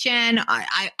 meditation,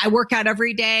 I work out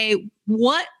every day.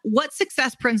 What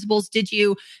success principles did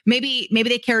you, maybe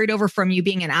they carried over from you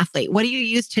being an athlete? What do you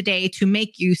use today to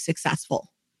make you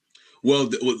successful? Well,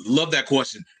 love that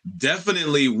question.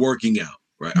 Definitely working out,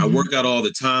 right? I work out all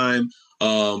the time,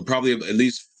 probably at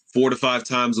least 4 to 5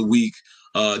 times a week.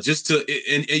 And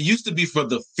it used to be for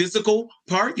the physical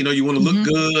part, you want to look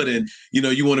good and,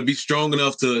 you want to be strong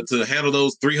enough to handle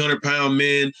those 300-pound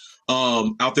men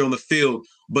out there on the field.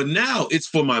 But now it's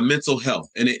for my mental health,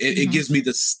 and it gives me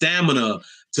the stamina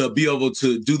to be able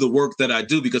to do the work that I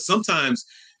do, because sometimes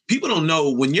people don't know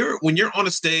when you're on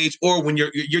a stage or when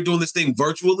you're doing this thing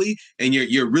virtually and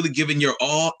you're really giving your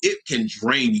all, it can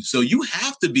drain you. So you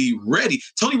have to be ready.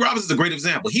 Tony Robbins is a great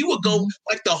example. He would go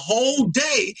like the whole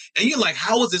day and you're like,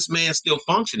 how is this man still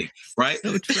functioning? Right.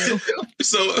 So true.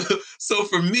 So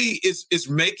for me, it's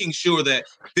making sure that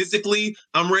physically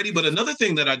I'm ready. But another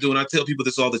thing that I do, and I tell people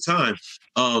this all the time,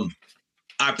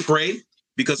 I pray,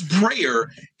 because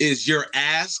prayer is your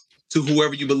ask to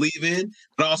whoever you believe in,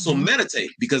 but also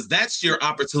meditate, because that's your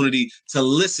opportunity to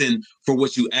listen for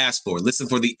what you ask for, listen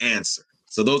for the answer.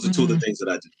 So those are two of the things that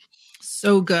I do.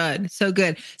 So good. So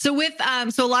good. So with,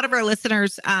 so a lot of our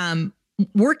listeners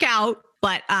work out,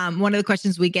 but one of the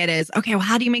questions we get is, okay, well,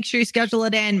 how do you make sure you schedule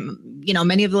it in?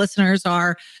 Many of the listeners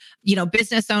are,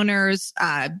 business owners,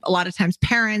 a lot of times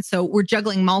parents. So we're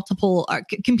juggling multiple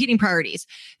competing priorities.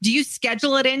 Do you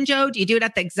schedule it in, Joe? Do you do it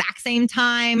at the exact same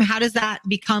time? How does that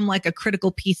become like a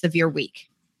critical piece of your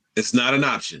week? It's not an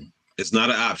option. It's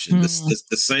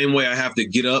the same way I have to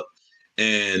get up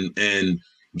and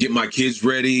get my kids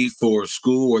ready for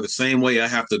school, or the same way I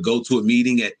have to go to a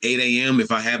meeting at 8 a.m.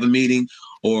 if I have a meeting,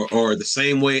 or the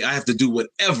same way I have to do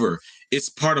whatever. It's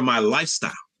part of my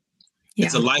lifestyle. Yeah.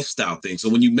 It's a lifestyle thing. So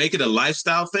when you make it a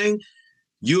lifestyle thing,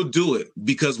 you'll do it,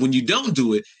 because when you don't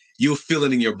do it, you'll feel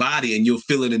it in your body and you'll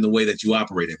feel it in the way that you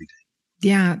operate every day.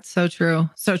 Yeah, it's so true.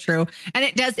 So true. And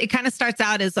it kind of starts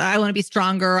out as I want to be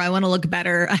stronger. I want to look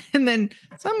better. And then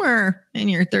somewhere in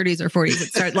your 30s or 40s, it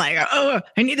starts like, oh,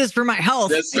 I need this for my health.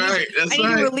 That's right. I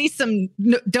need to release some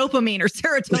dopamine or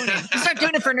serotonin. You start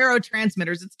doing it for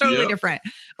neurotransmitters. It's totally different.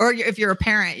 Or if you're a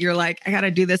parent, you're like, I got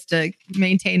to do this to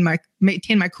maintain my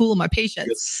cool, my patience.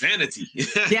 It's sanity.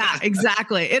 Yeah,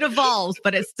 exactly. It evolves,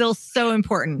 but it's still so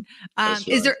important. Right.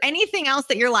 Is there anything else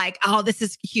that you're like, oh, this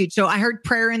is huge? So I heard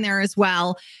prayer in there as well.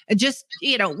 Just,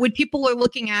 when people are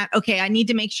looking at, okay, I need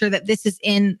to make sure that this is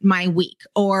in my week,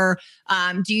 or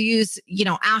do you use,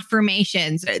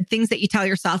 affirmations, things that you tell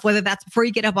yourself, whether that's before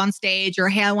you get up on stage or,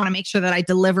 hey, I want to make sure that I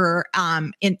deliver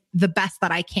in the best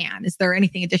that I can. Is there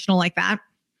anything additional like that?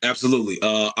 Absolutely.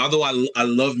 Although I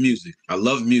love music. I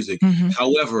love music. Mm-hmm.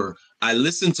 However, I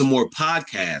listen to more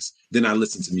podcasts than I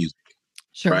listen to music.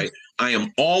 Sure. Right. I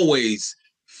am always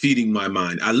feeding my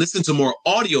mind. I listen to more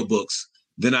audiobooks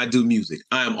than I do music.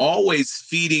 I am always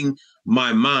feeding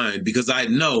my mind, because I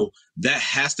know that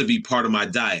has to be part of my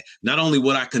diet. Not only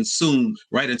what I consume,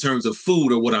 right, in terms of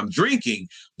food or what I'm drinking,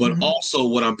 but mm-hmm. also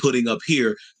what I'm putting up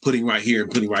here, putting right here,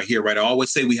 and putting right here, right? I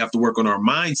always say we have to work on our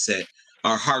mindset,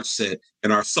 our heart set,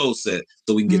 and our soul set,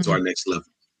 so we can get to our next level.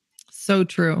 So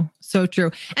true. So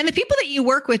true. And the people that you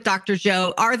work with, Dr.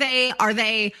 Joe, are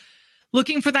they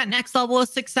looking for that next level of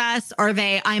success? Are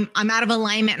they, I'm out of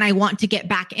alignment and I want to get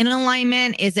back in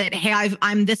alignment? Is it, hey,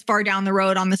 I'm this far down the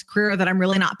road on this career that I'm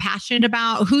really not passionate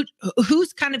about?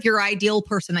 Who's kind of your ideal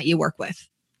person that you work with?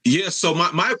 Yeah. So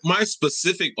my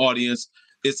specific audience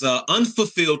is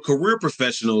unfulfilled career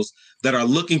professionals that are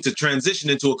looking to transition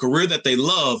into a career that they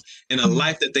love and a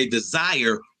life that they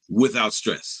desire without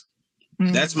stress.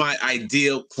 Mm-hmm. That's my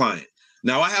ideal client.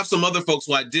 Now, I have some other folks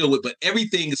who I deal with, but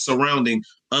everything is surrounding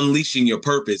unleashing your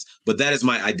purpose. But that is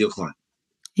my ideal client.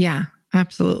 Yeah,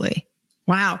 absolutely.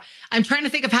 Wow. I'm trying to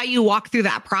think of how you walk through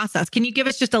that process. Can you give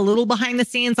us just a little behind the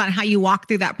scenes on how you walk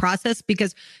through that process?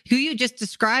 Because who you just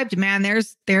described, man,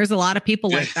 there's a lot of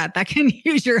people like that can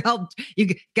use your help.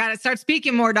 You got to start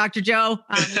speaking more, Dr. Joe.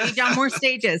 You need you on more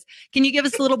stages. Can you give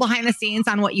us a little behind the scenes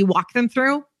on what you walk them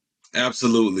through?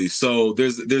 Absolutely. So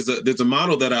there's a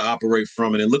model that I operate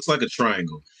from, and it looks like a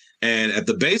triangle. And at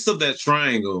the base of that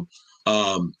triangle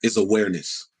is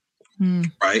awareness,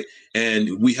 right?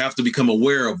 And we have to become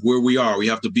aware of where we are. We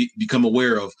have to become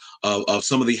aware of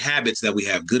some of the habits that we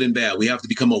have, good and bad. We have to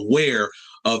become aware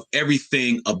of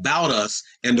everything about us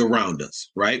and around us,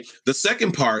 right? The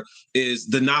second part is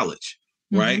the knowledge,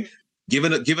 right?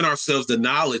 Giving ourselves the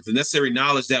knowledge, the necessary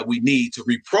knowledge that we need to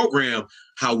reprogram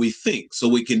how we think so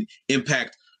we can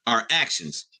impact our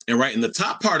actions. And right in the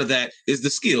top part of that is the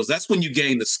skills. That's when you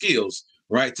gain the skills,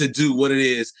 right, to do what it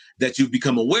is that you've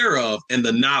become aware of, and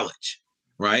the knowledge,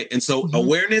 right? And so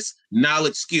awareness,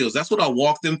 knowledge, skills, that's what I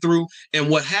walk them through. And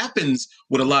what happens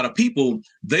with a lot of people,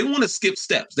 they want to skip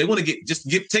steps. They want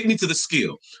to take me to the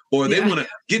skill, or they want to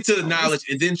get to the knowledge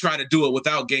and then try to do it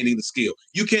without gaining the skill.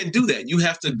 You can't do that. You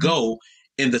have to go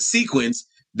in the sequence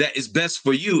that is best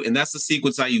for you. And that's the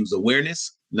sequence I use: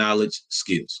 awareness, knowledge,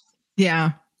 skills.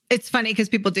 Yeah. It's funny because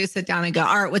people do sit down and go,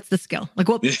 all right, what's the skill? Like,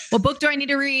 what book do I need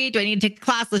to read? Do I need to take a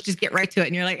class? Let's just get right to it.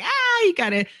 And you're like, you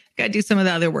gotta do some of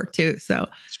the other work too. So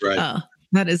that's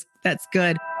right. That's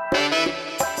good.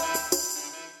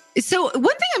 So one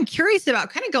thing I'm curious about,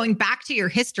 kind of going back to your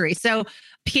history. So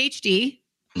PhD,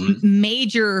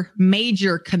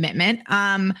 major commitment.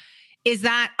 Is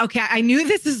that, okay, I knew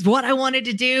this is what I wanted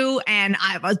to do and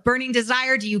I was burning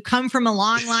desire. Do you come from a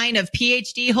long line of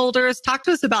PhD holders? Talk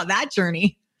to us about that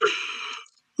journey.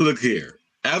 Look here.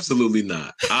 Absolutely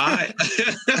not.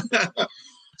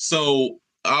 So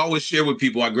I always share with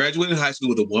people, I graduated high school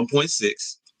with a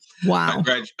 1.6. Wow.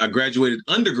 I graduated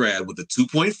undergrad with a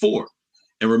 2.4.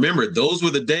 And remember, those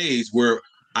were the days where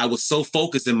I was so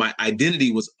focused and my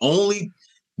identity was only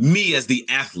me as the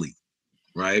athlete.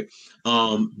 Right.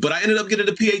 But I ended up getting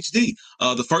a PhD,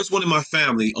 the first one in my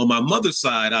family on my mother's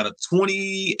side out of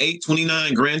 28,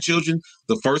 29 grandchildren,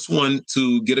 the first one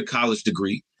to get a college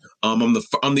degree. I'm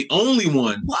the only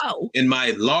one in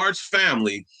my large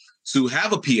family to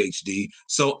have a PhD.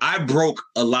 So I broke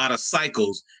a lot of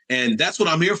cycles, and that's what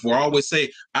I'm here for. I always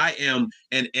say I am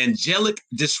an angelic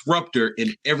disruptor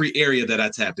in every area that I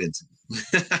tap into.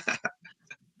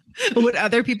 Would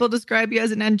other people describe you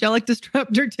as an angelic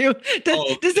disruptor too?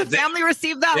 Does the family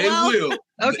receive that well? They will.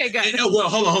 Okay, good. Well,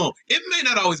 hold on. It may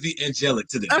not always be angelic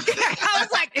to them. Okay, I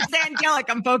was like, it's angelic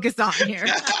I'm focused on here.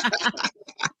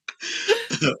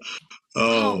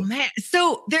 Oh man.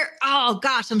 So oh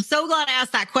gosh, I'm so glad I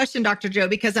asked that question, Dr. Joe,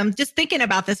 because I'm just thinking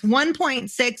about this 1.6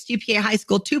 GPA high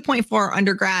school, 2.4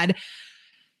 undergrad.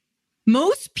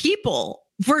 Most people,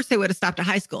 first they would have stopped at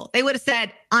high school. They would have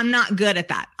said, I'm not good at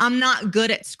that. I'm not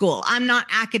good at school. I'm not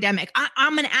academic.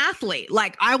 I'm an athlete.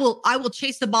 Like I will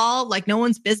chase the ball like no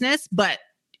one's business, but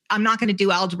I'm not going to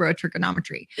do algebra or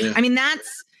trigonometry. Yeah. I mean,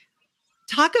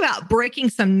 talk about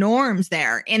breaking some norms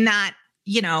there in that,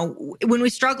 when we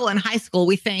struggle in high school,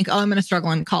 we think, oh, I'm going to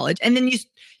struggle in college. And then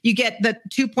you get the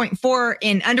 2.4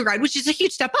 in undergrad, which is a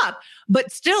huge step up,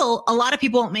 but still a lot of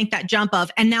people won't make that jump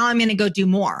of, and now I'm going to go do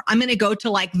more. I'm going to go to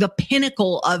like the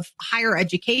pinnacle of higher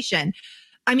education.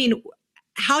 I mean,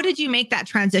 how did you make that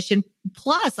transition?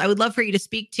 Plus, I would love for you to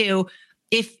speak to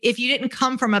if you didn't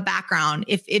come from a background,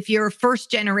 if you're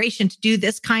first generation to do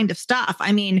this kind of stuff.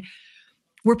 I mean,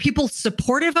 were people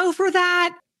supportive over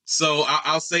that? So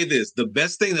I'll say this. The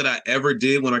best thing that I ever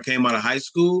did when I came out of high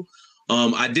school,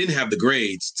 I didn't have the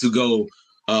grades to go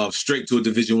straight to a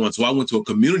Division I. So I went to a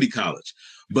community college.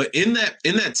 But in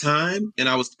that time, and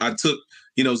I took,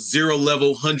 0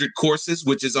 level 100 courses,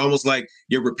 which is almost like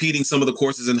you're repeating some of the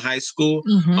courses in high school.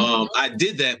 Mm-hmm. I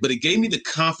did that, but it gave me the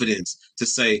confidence to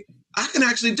say, I can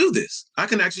actually do this.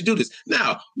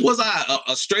 Now, was I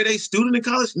a straight A student in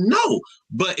college? No,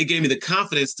 but it gave me the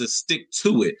confidence to stick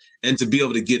to it and to be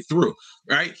able to get through.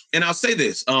 Right. And I'll say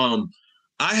this.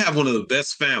 I have one of the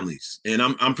best families, and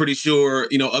I'm pretty sure,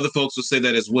 other folks will say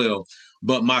that as well.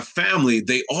 But my family,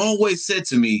 they always said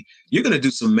to me, you're going to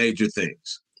do some major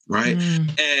things. Right.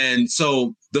 And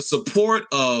so the support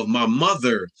of my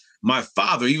mother, my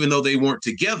father, even though they weren't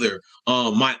together,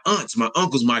 my aunts, my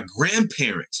uncles, my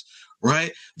grandparents,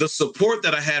 right? The support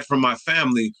that I had from my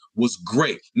family was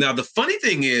great. Now, the funny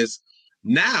thing is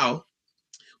now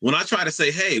when I try to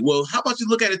say, hey, well, how about you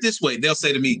look at it this way? They'll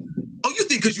say to me, oh, you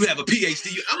think because you have a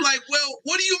PhD? I'm like, well,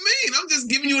 what do you mean? I'm just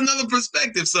giving you another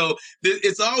perspective. So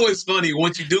it's always funny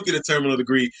once you do get a terminal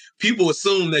degree, people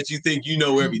assume that you think you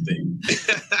know everything.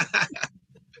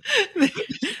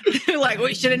 They're like,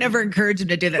 we should have never encouraged him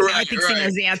to do that. Right, I think he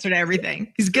knows the answer to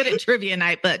everything. He's good at trivia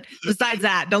night, but besides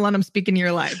that, don't let him speak into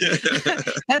your life.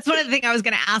 That's one of the things I was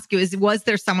going to ask you is, was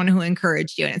there someone who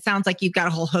encouraged you? And it sounds like you've got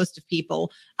a whole host of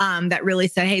people that really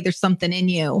said, hey, there's something in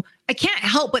you. I can't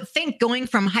help but think going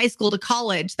from high school to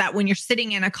college, that when you're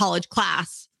sitting in a college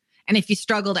class, and if you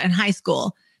struggled in high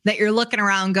school, that you're looking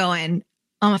around going,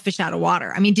 I'm a fish out of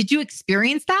water. I mean, did you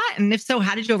experience that? And if so,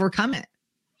 how did you overcome it?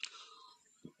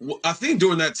 Well, I think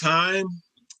during that time,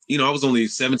 I was only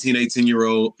 18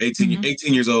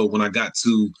 years old when I got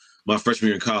to my freshman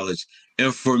year in college.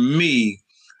 And for me,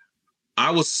 I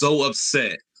was so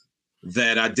upset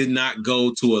that I did not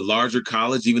go to a larger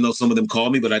college, even though some of them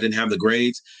called me, but I didn't have the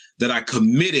grades, that I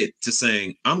committed to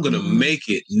saying, I'm going to make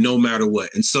it no matter what.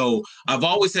 And so I've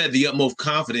always had the utmost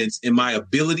confidence in my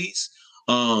abilities,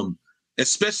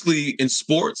 especially in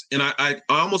sports. And I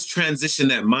almost transitioned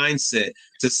that mindset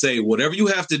to say, whatever you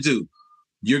have to do,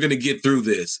 you're going to get through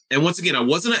this. And once again, I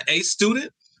wasn't an A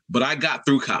student, but I got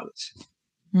through college.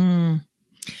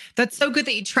 That's so good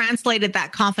that you translated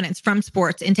that confidence from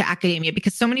sports into academia,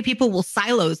 because so many people will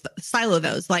silo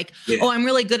those like, oh, I'm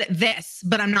really good at this,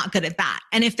 but I'm not good at that.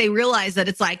 And if they realize that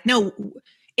it's like, no,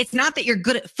 it's not that you're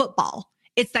good at football.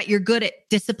 It's that you're good at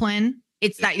discipline.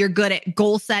 It's that you're good at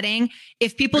goal setting.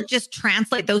 If people just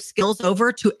translate those skills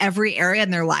over to every area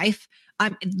in their life,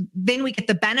 then we get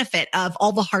the benefit of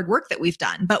all the hard work that we've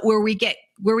done. But where we get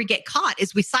caught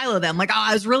is we silo them. Like, oh,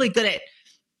 I was really good at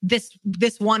this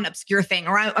one obscure thing,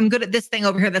 or I'm good at this thing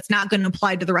over here that's not going to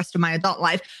apply to the rest of my adult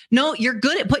life. No, you're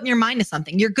good at putting your mind to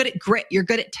something. You're good at grit. You're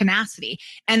good at tenacity,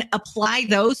 and apply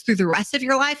those through the rest of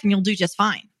your life, and you'll do just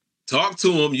fine. Talk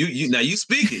to them. You now you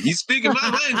speaking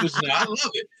my language now.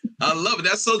 I love it.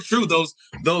 That's so true. Those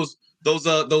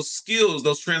skills,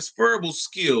 those transferable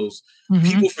skills,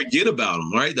 people forget about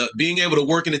them, right? Being able to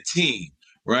work in a team,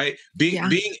 right?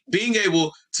 Being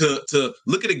able to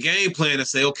look at a game plan and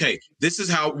say, okay, this is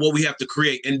what we have to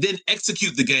create, and then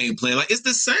execute the game plan. Like, it's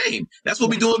the same. That's what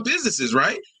we do in businesses,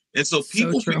 right? And so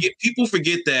people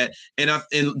forget that.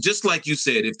 And just like you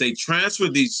said, if they transfer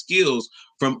these skills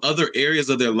from other areas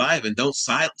of their life and don't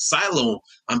silo them,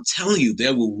 I'm telling you,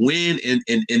 they will win in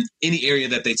any area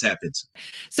that they tap into.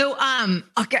 So,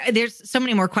 okay, there's so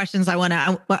many more questions I want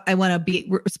to be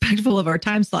respectful of our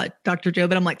time slot, Dr. Joe,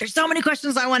 but I'm like, there's so many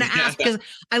questions I want to ask, because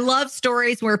I love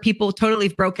stories where people totally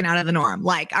have broken out of the norm.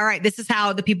 Like, all right, this is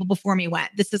how the people before me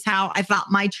went. This is how I thought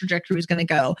my trajectory was going to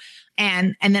go.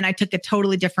 And then I took a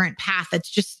totally different path.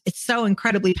 It's so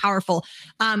incredibly powerful.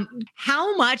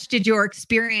 How much did your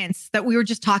experience that we were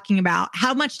just talking about,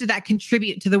 how much did that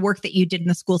contribute to the work that you did in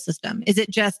the school system? Is it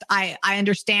just, I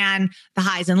understand the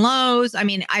highs and lows? I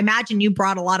mean, I imagine you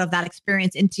brought a lot of that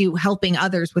experience into helping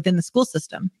others within the school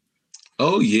system.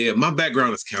 Oh yeah. My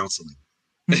background is counseling.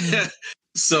 Mm-hmm.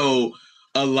 So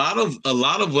a lot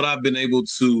of what I've been able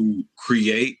to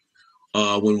create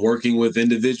when working with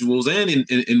individuals and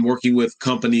in working with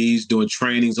companies, doing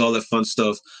trainings, all that fun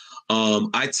stuff.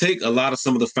 I take a lot of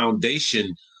some of the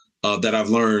foundation that I've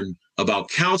learned about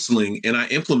counseling and I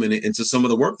implement it into some of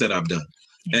the work that I've done.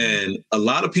 Yeah. And a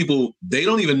lot of people, they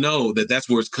don't even know that that's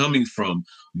where it's coming from.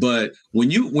 But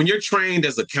when you're trained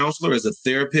as a counselor, as a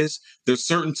therapist, there's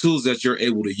certain tools that you're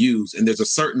able to use. And there's a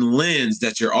certain lens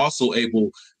that you're also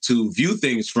able to view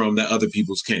things from that other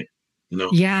people's can't, you know?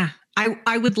 Yeah.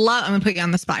 I would love, I'm going to put you on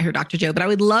the spot here, Dr. Joe, but I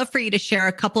would love for you to share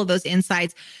a couple of those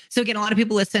insights. So again, a lot of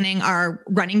people listening are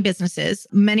running businesses.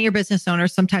 Many are business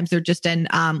owners. Sometimes they're just in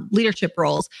leadership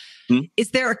roles. Mm-hmm. Is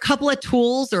there a couple of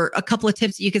tools or a couple of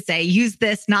tips that you could say, use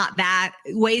this, not that,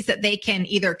 ways that they can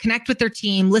either connect with their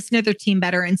team, listen to their team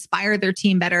better, inspire their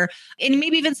team better, and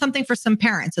maybe even something for some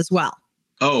parents as well?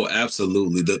 Oh,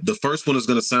 absolutely. The first one is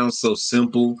going to sound so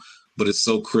simple, but it's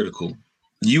so critical.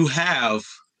 You have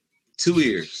 2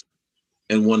 ears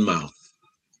and 1 mouth.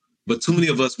 But too many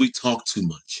of us, we talk too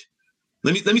much.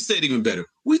 Let me say it even better.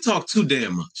 We talk too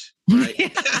damn much,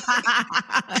 right?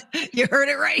 You heard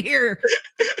it right here.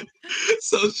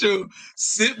 So true.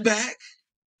 Sit back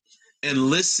and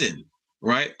listen,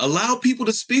 right? Allow people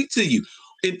to speak to you.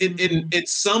 In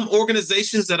some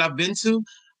organizations that I've been to,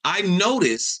 I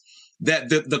noticed that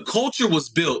the culture was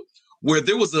built where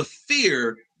there was a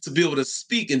fear to be able to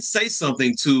speak and say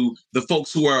something to the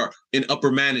folks who are in upper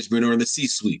management or in the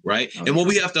C-suite, right? Okay. And what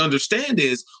we have to understand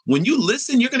is when you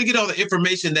listen, you're going to get all the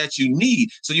information that you need.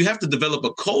 So you have to develop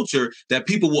a culture that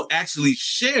people will actually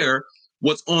share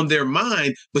what's on their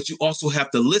mind, but you also have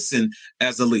to listen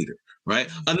as a leader, right?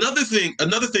 Another thing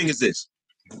is this.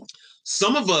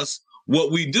 Some of us,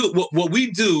 what we do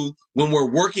when we're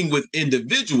working with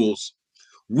individuals,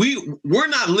 we're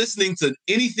not listening to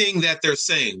anything that they're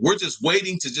saying. We're just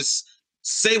waiting to just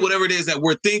say whatever it is that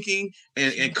we're thinking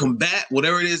and combat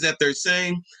whatever it is that they're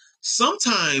saying.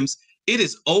 Sometimes it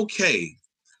is okay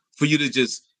for you to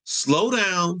just slow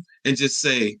down and just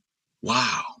say,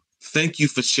 wow, thank you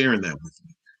for sharing that with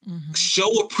me. Mm-hmm.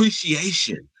 Show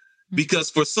appreciation. Because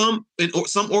for some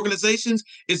organizations,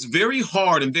 it's very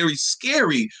hard and very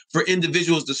scary for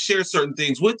individuals to share certain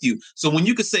things with you. So when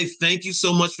you can say, thank you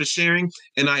so much for sharing,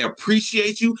 and I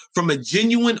appreciate you from a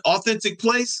genuine, authentic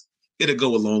place, it'll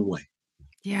go a long way.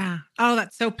 Yeah. Oh,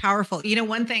 that's so powerful. You know,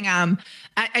 one thing,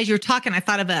 as you're talking, I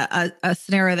thought of a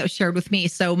scenario that was shared with me.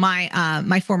 So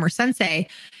my former sensei,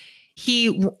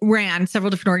 he ran several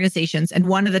different organizations. And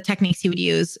one of the techniques he would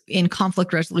use in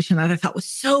conflict resolution that I thought was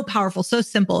so powerful, so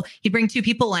simple, he'd bring 2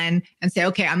 people in and say,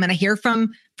 okay, I'm going to hear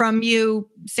from you,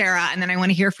 Sarah. And then I want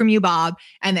to hear from you, Bob.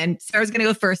 And then Sarah's going to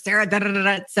go first. Sarah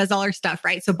says all her stuff,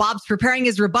 right? So Bob's preparing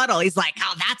his rebuttal. He's like,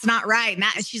 oh, that's not right.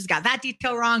 And she's got that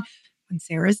detail wrong. When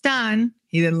Sarah's done,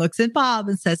 he then looks at Bob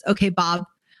and says, okay, Bob,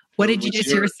 what did you just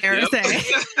hear Sarah say? And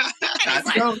he's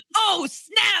like, oh,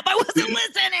 snap, I wasn't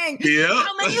listening. Yeah.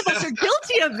 How many of us are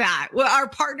guilty of that? Well, our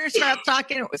partner starts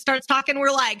talking.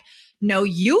 We're like, no,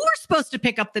 you were supposed to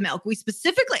pick up the milk.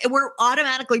 We're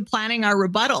automatically planning our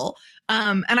rebuttal.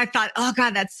 And I thought, oh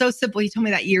God, that's so simple. He told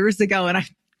me that years ago and I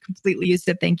completely used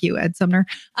it. Thank you, Ed Sumner.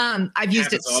 I've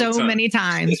used it so many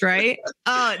times, right?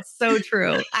 Oh, it's so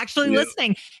true. Actually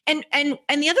listening. And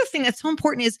the other thing that's so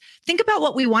important is think about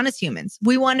what we want as humans.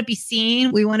 We want to be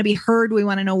seen. We want to be heard. We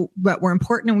want to know that we're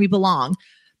important and we belong.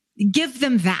 Give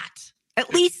them that.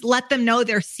 At least let them know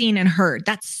they're seen and heard.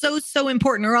 That's so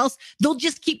important, or else they'll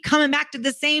just keep coming back to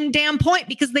the same damn point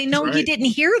because they know you didn't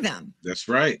hear them. That's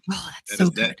right. Oh, that's so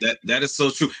good. That is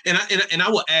so true. And I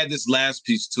will add this last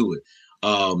piece to it.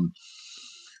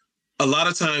 A lot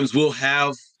of times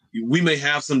we may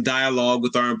have some dialogue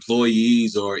with our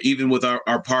employees or even with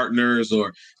our partners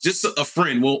or just a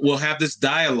friend. We'll have this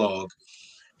dialogue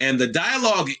and the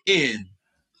dialogue end,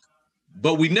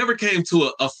 but we never came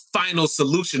to a final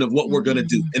solution of what we're going to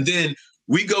do. And then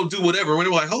we go do whatever. And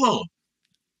we're like, hold on,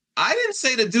 I didn't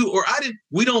say to do, or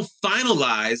we don't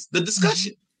finalize the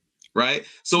discussion. Right.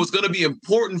 So it's going to be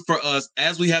important for us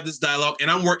as we have this dialogue. And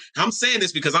I'm saying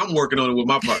this because I'm working on it with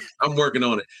my partner. I'm working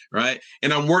on it. Right.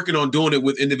 And I'm working on doing it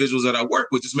with individuals that I work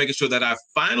with, just making sure that I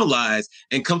finalize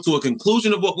and come to a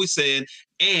conclusion of what we said.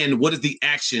 And what is the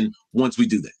action once we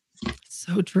do that?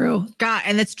 So true. God.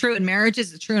 And it's true in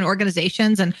marriages. It's true in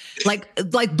organizations and like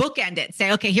bookend it.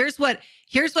 Say, okay, here's what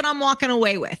I'm walking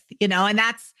away with, and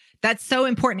that's so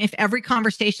important. If every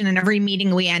conversation and every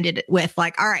meeting we ended with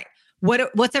like, all right,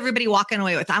 what's everybody walking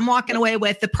away with? I'm walking away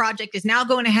with the project is now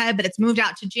going ahead, but it's moved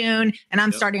out to June and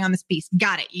I'm starting on this piece.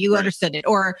 Got it. You understood it.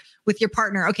 Or with your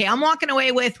partner. Okay. I'm walking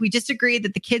away with, we just agreed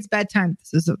that the kid's bedtime,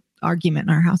 this is an argument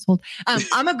in our household.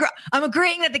 I'm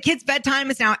agreeing that the kid's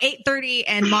bedtime is now 8:30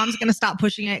 and mom's going to stop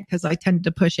pushing it because I tend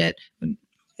to push it.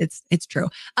 It's true.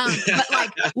 But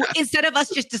like, instead of us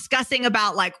just discussing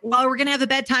about like, well, we're going to have a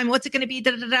bedtime. What's it going to be?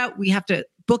 We have to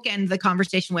bookend the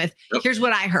conversation with, here's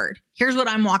what I heard. Here's what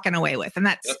I'm walking away with. And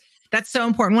that's so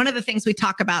important. One of the things we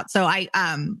talk about. So I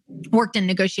worked in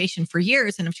negotiation for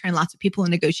years and I've trained lots of people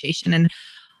in negotiation. And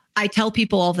I tell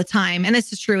people all the time, and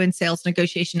this is true in sales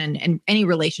negotiation and any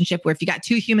relationship where if you got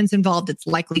two humans involved, it's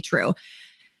likely true.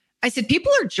 I said,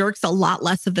 people are jerks a lot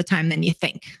less of the time than you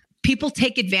think. People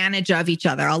take advantage of each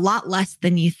other a lot less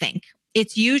than you think.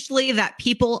 It's usually that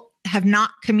people have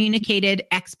not communicated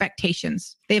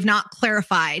expectations. They have not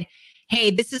clarified,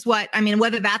 hey, this is what, I mean,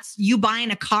 whether that's you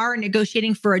buying a car,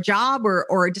 negotiating for a job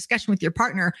or a discussion with your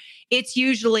partner, it's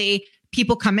usually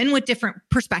people come in with different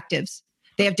perspectives.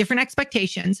 They have different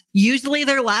expectations. Usually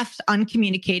they're left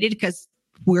uncommunicated because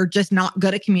we're just not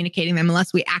good at communicating them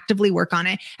unless we actively work on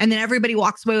it. And then everybody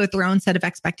walks away with their own set of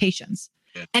expectations.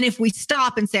 Yeah. And if we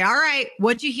stop and say, all right,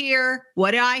 what'd you hear?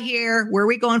 What did I hear? Where are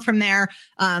we going from there?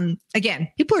 Again,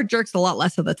 people are jerks a lot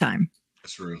less of the time.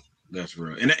 That's real. That's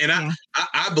real. And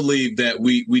I believe that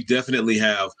we definitely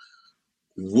have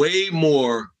way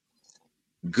more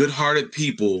good-hearted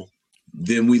people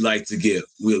than we like to give.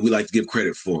 We like to give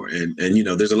credit for. And you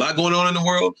know, there's a lot going on in the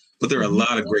world, but there are a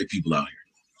lot of great people out here.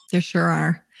 There sure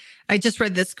are. I just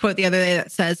read this quote the other day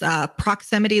that says,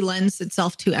 proximity lends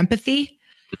itself to empathy.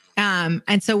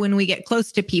 And so when we get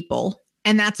close to people,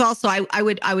 and that's also, I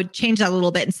would change that a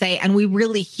little bit and say, and we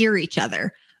really hear each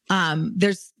other.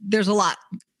 There's a lot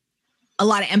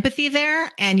of empathy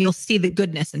there and you'll see the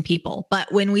goodness in people. But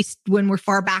when we're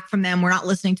far back from them, we're not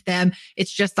listening to them.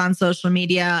 It's just on social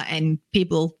media and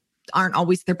people aren't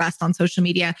always their best on social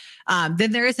media.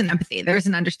 Then there isn't empathy. There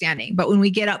isn't understanding. But when we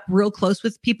get up real close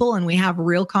with people and we have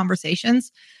real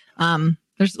conversations,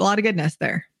 there's a lot of goodness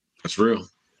there. That's real.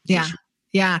 Yeah.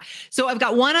 Yeah. So I've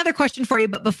got one other question for you,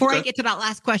 but before I get to that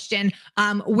last question,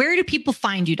 where do people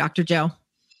find you, Dr. Joe?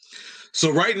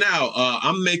 So right now,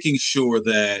 I'm making sure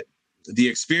that the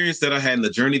experience that I had and the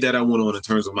journey that I went on in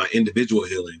terms of my individual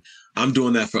healing, I'm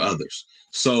doing that for others.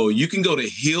 So you can go to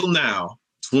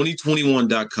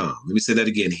healnow2021.com. Let me say that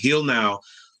again,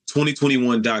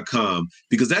 healnow2021.com,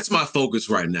 because that's my focus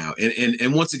right now.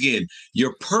 And once again,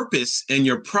 your purpose and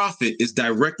your profit is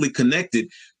directly connected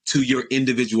to your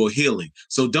individual healing.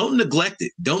 So don't neglect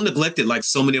it. Don't neglect it like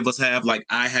so many of us have, like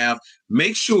I have.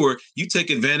 Make sure you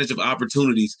take advantage of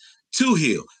opportunities to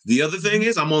heal. The other thing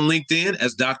is I'm on LinkedIn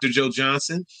as Dr. Joe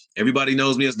Johnson. Everybody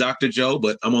knows me as Dr. Joe,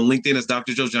 but I'm on LinkedIn as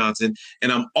Dr. Joe Johnson.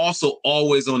 And I'm also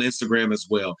always on Instagram as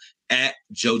well at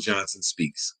Joe Johnson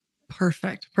Speaks.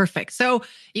 Perfect. So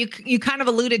you kind of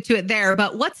alluded to it there,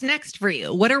 but what's next for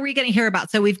you? What are we going to hear about?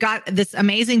 So we've got this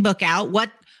amazing book out. What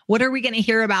are we going to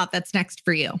hear about that's next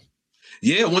for you?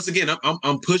 Yeah, once again,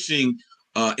 I'm pushing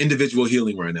individual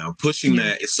healing right now. I'm pushing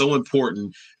that. It's so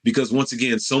important because once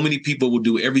again, so many people will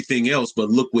do everything else but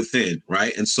look within,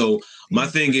 right? And so my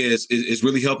thing is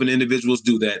really helping individuals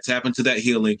do that, tap into that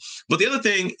healing. But the other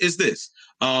thing is this,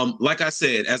 like I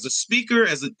said, as a speaker,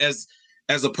 as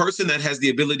a person that has the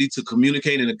ability to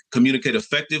communicate and communicate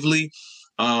effectively,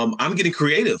 I'm getting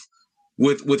creative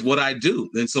with what I do.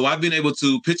 And so I've been able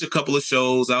to pitch a couple of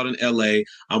shows out in LA.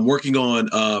 I'm working on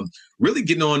really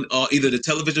getting on either the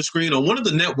television screen or one of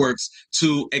the networks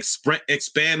to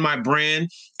expand my brand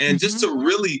and just to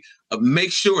really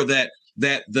make sure that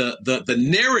the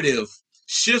narrative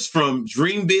shifts from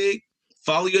dream big,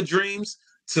 follow your dreams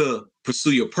to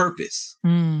pursue your purpose.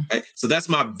 Right? So that's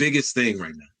my biggest thing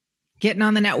right now. Getting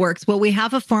on the networks. Well, we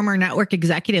have a former network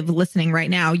executive listening right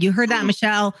now. You heard that,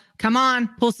 Michelle. Come on,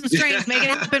 pull some strings, make it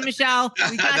happen, Michelle.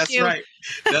 We got That's you. Right.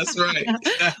 That's right.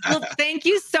 Well, thank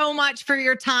you so much for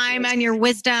your time and your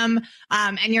wisdom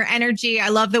and your energy. I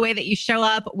love the way that you show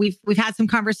up. We've had some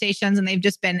conversations and they've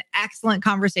just been excellent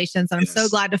conversations. And I'm so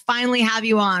glad to finally have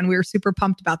you on. We were super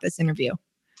pumped about this interview.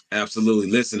 Absolutely.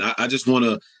 Listen, I just want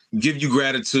to give you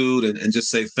gratitude and just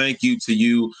say thank you to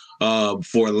you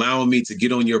for allowing me to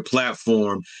get on your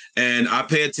platform. And I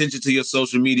pay attention to your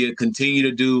social media.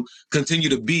 Continue to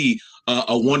be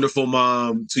a wonderful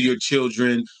mom to your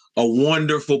children, a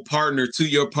wonderful partner to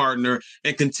your partner,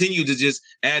 and continue to just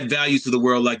add value to the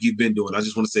world like you've been doing. I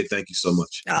just want to say thank you so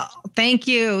much. Oh, thank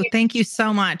you. Thank you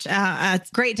so much. It's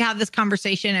great to have this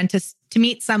conversation and to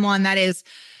meet someone that is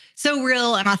so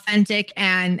real and authentic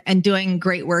and doing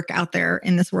great work out there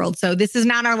in this world. So this is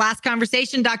not our last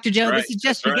conversation, Dr. Joe. This is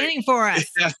just beginning for us.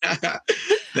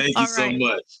 Thank you so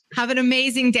much. Have an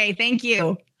amazing day. Thank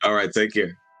you. All right. Take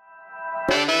care.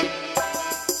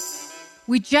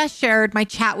 We just shared my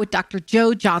chat with Dr.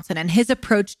 Joe Johnson and his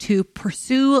approach to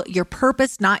pursue your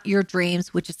purpose, not your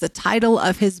dreams, which is the title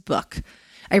of his book.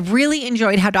 I really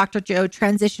enjoyed how Dr. Joe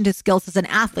transitioned his skills as an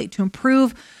athlete to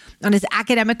improve on his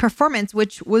academic performance,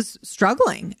 which was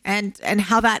struggling, and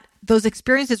how those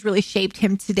experiences really shaped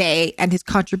him today and his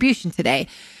contribution today.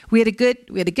 We had a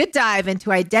good dive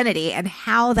into identity and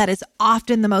how that is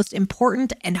often the most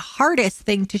important and hardest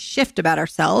thing to shift about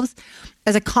ourselves,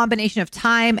 as a combination of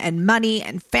time and money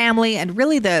and family, and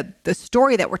really the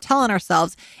story that we're telling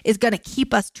ourselves is going to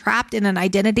keep us trapped in an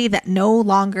identity that no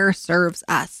longer serves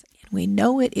us. And we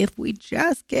know it if we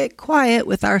just get quiet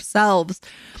with ourselves.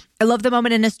 I love the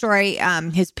moment in his story,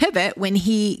 his pivot, when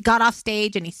he got off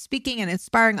stage and he's speaking and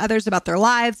inspiring others about their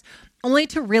lives, only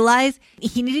to realize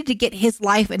he needed to get his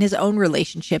life and his own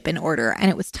relationship in order. And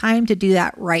it was time to do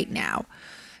that right now.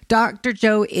 Dr.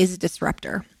 Joe is a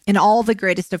disruptor in all the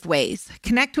greatest of ways.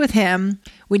 Connect with him.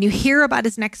 When you hear about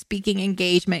his next speaking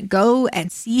engagement, go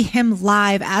and see him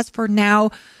live. As for now,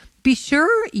 be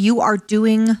sure you are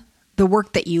doing the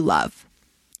work that you love.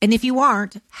 And if you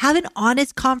aren't, have an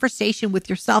honest conversation with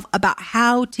yourself about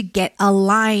how to get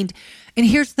aligned. And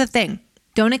here's the thing.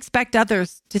 Don't expect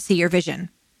others to see your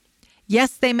vision.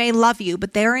 Yes, they may love you,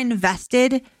 but they're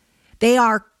invested. They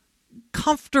are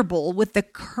comfortable with the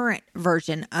current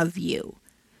version of you.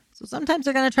 So sometimes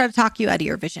they're going to try to talk you out of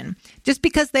your vision. Just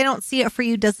because they don't see it for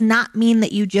you does not mean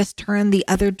that you just turn the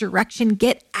other direction.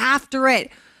 Get after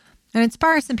it and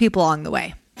inspire some people along the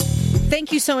way.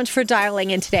 Thank you so much for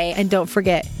dialing in today. And don't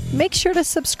forget, make sure to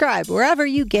subscribe wherever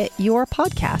you get your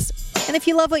podcast. And if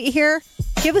you love what you hear,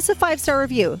 give us a 5-star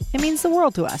review. It means the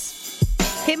world to us.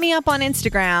 Hit me up on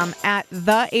Instagram at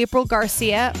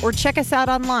 @TheAprilGarcia or check us out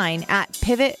online at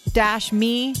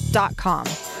pivot-me.com.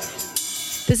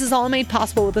 This is all made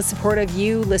possible with the support of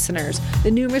you listeners,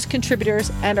 the numerous contributors,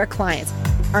 and our clients.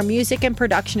 Our music and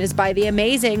production is by the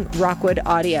amazing Rockwood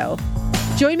Audio.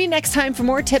 Join me next time for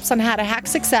more tips on how to hack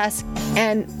success.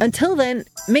 And until then,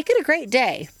 make it a great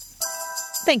day.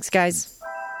 Thanks, guys.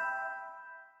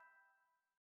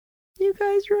 You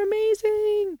guys are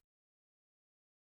amazing.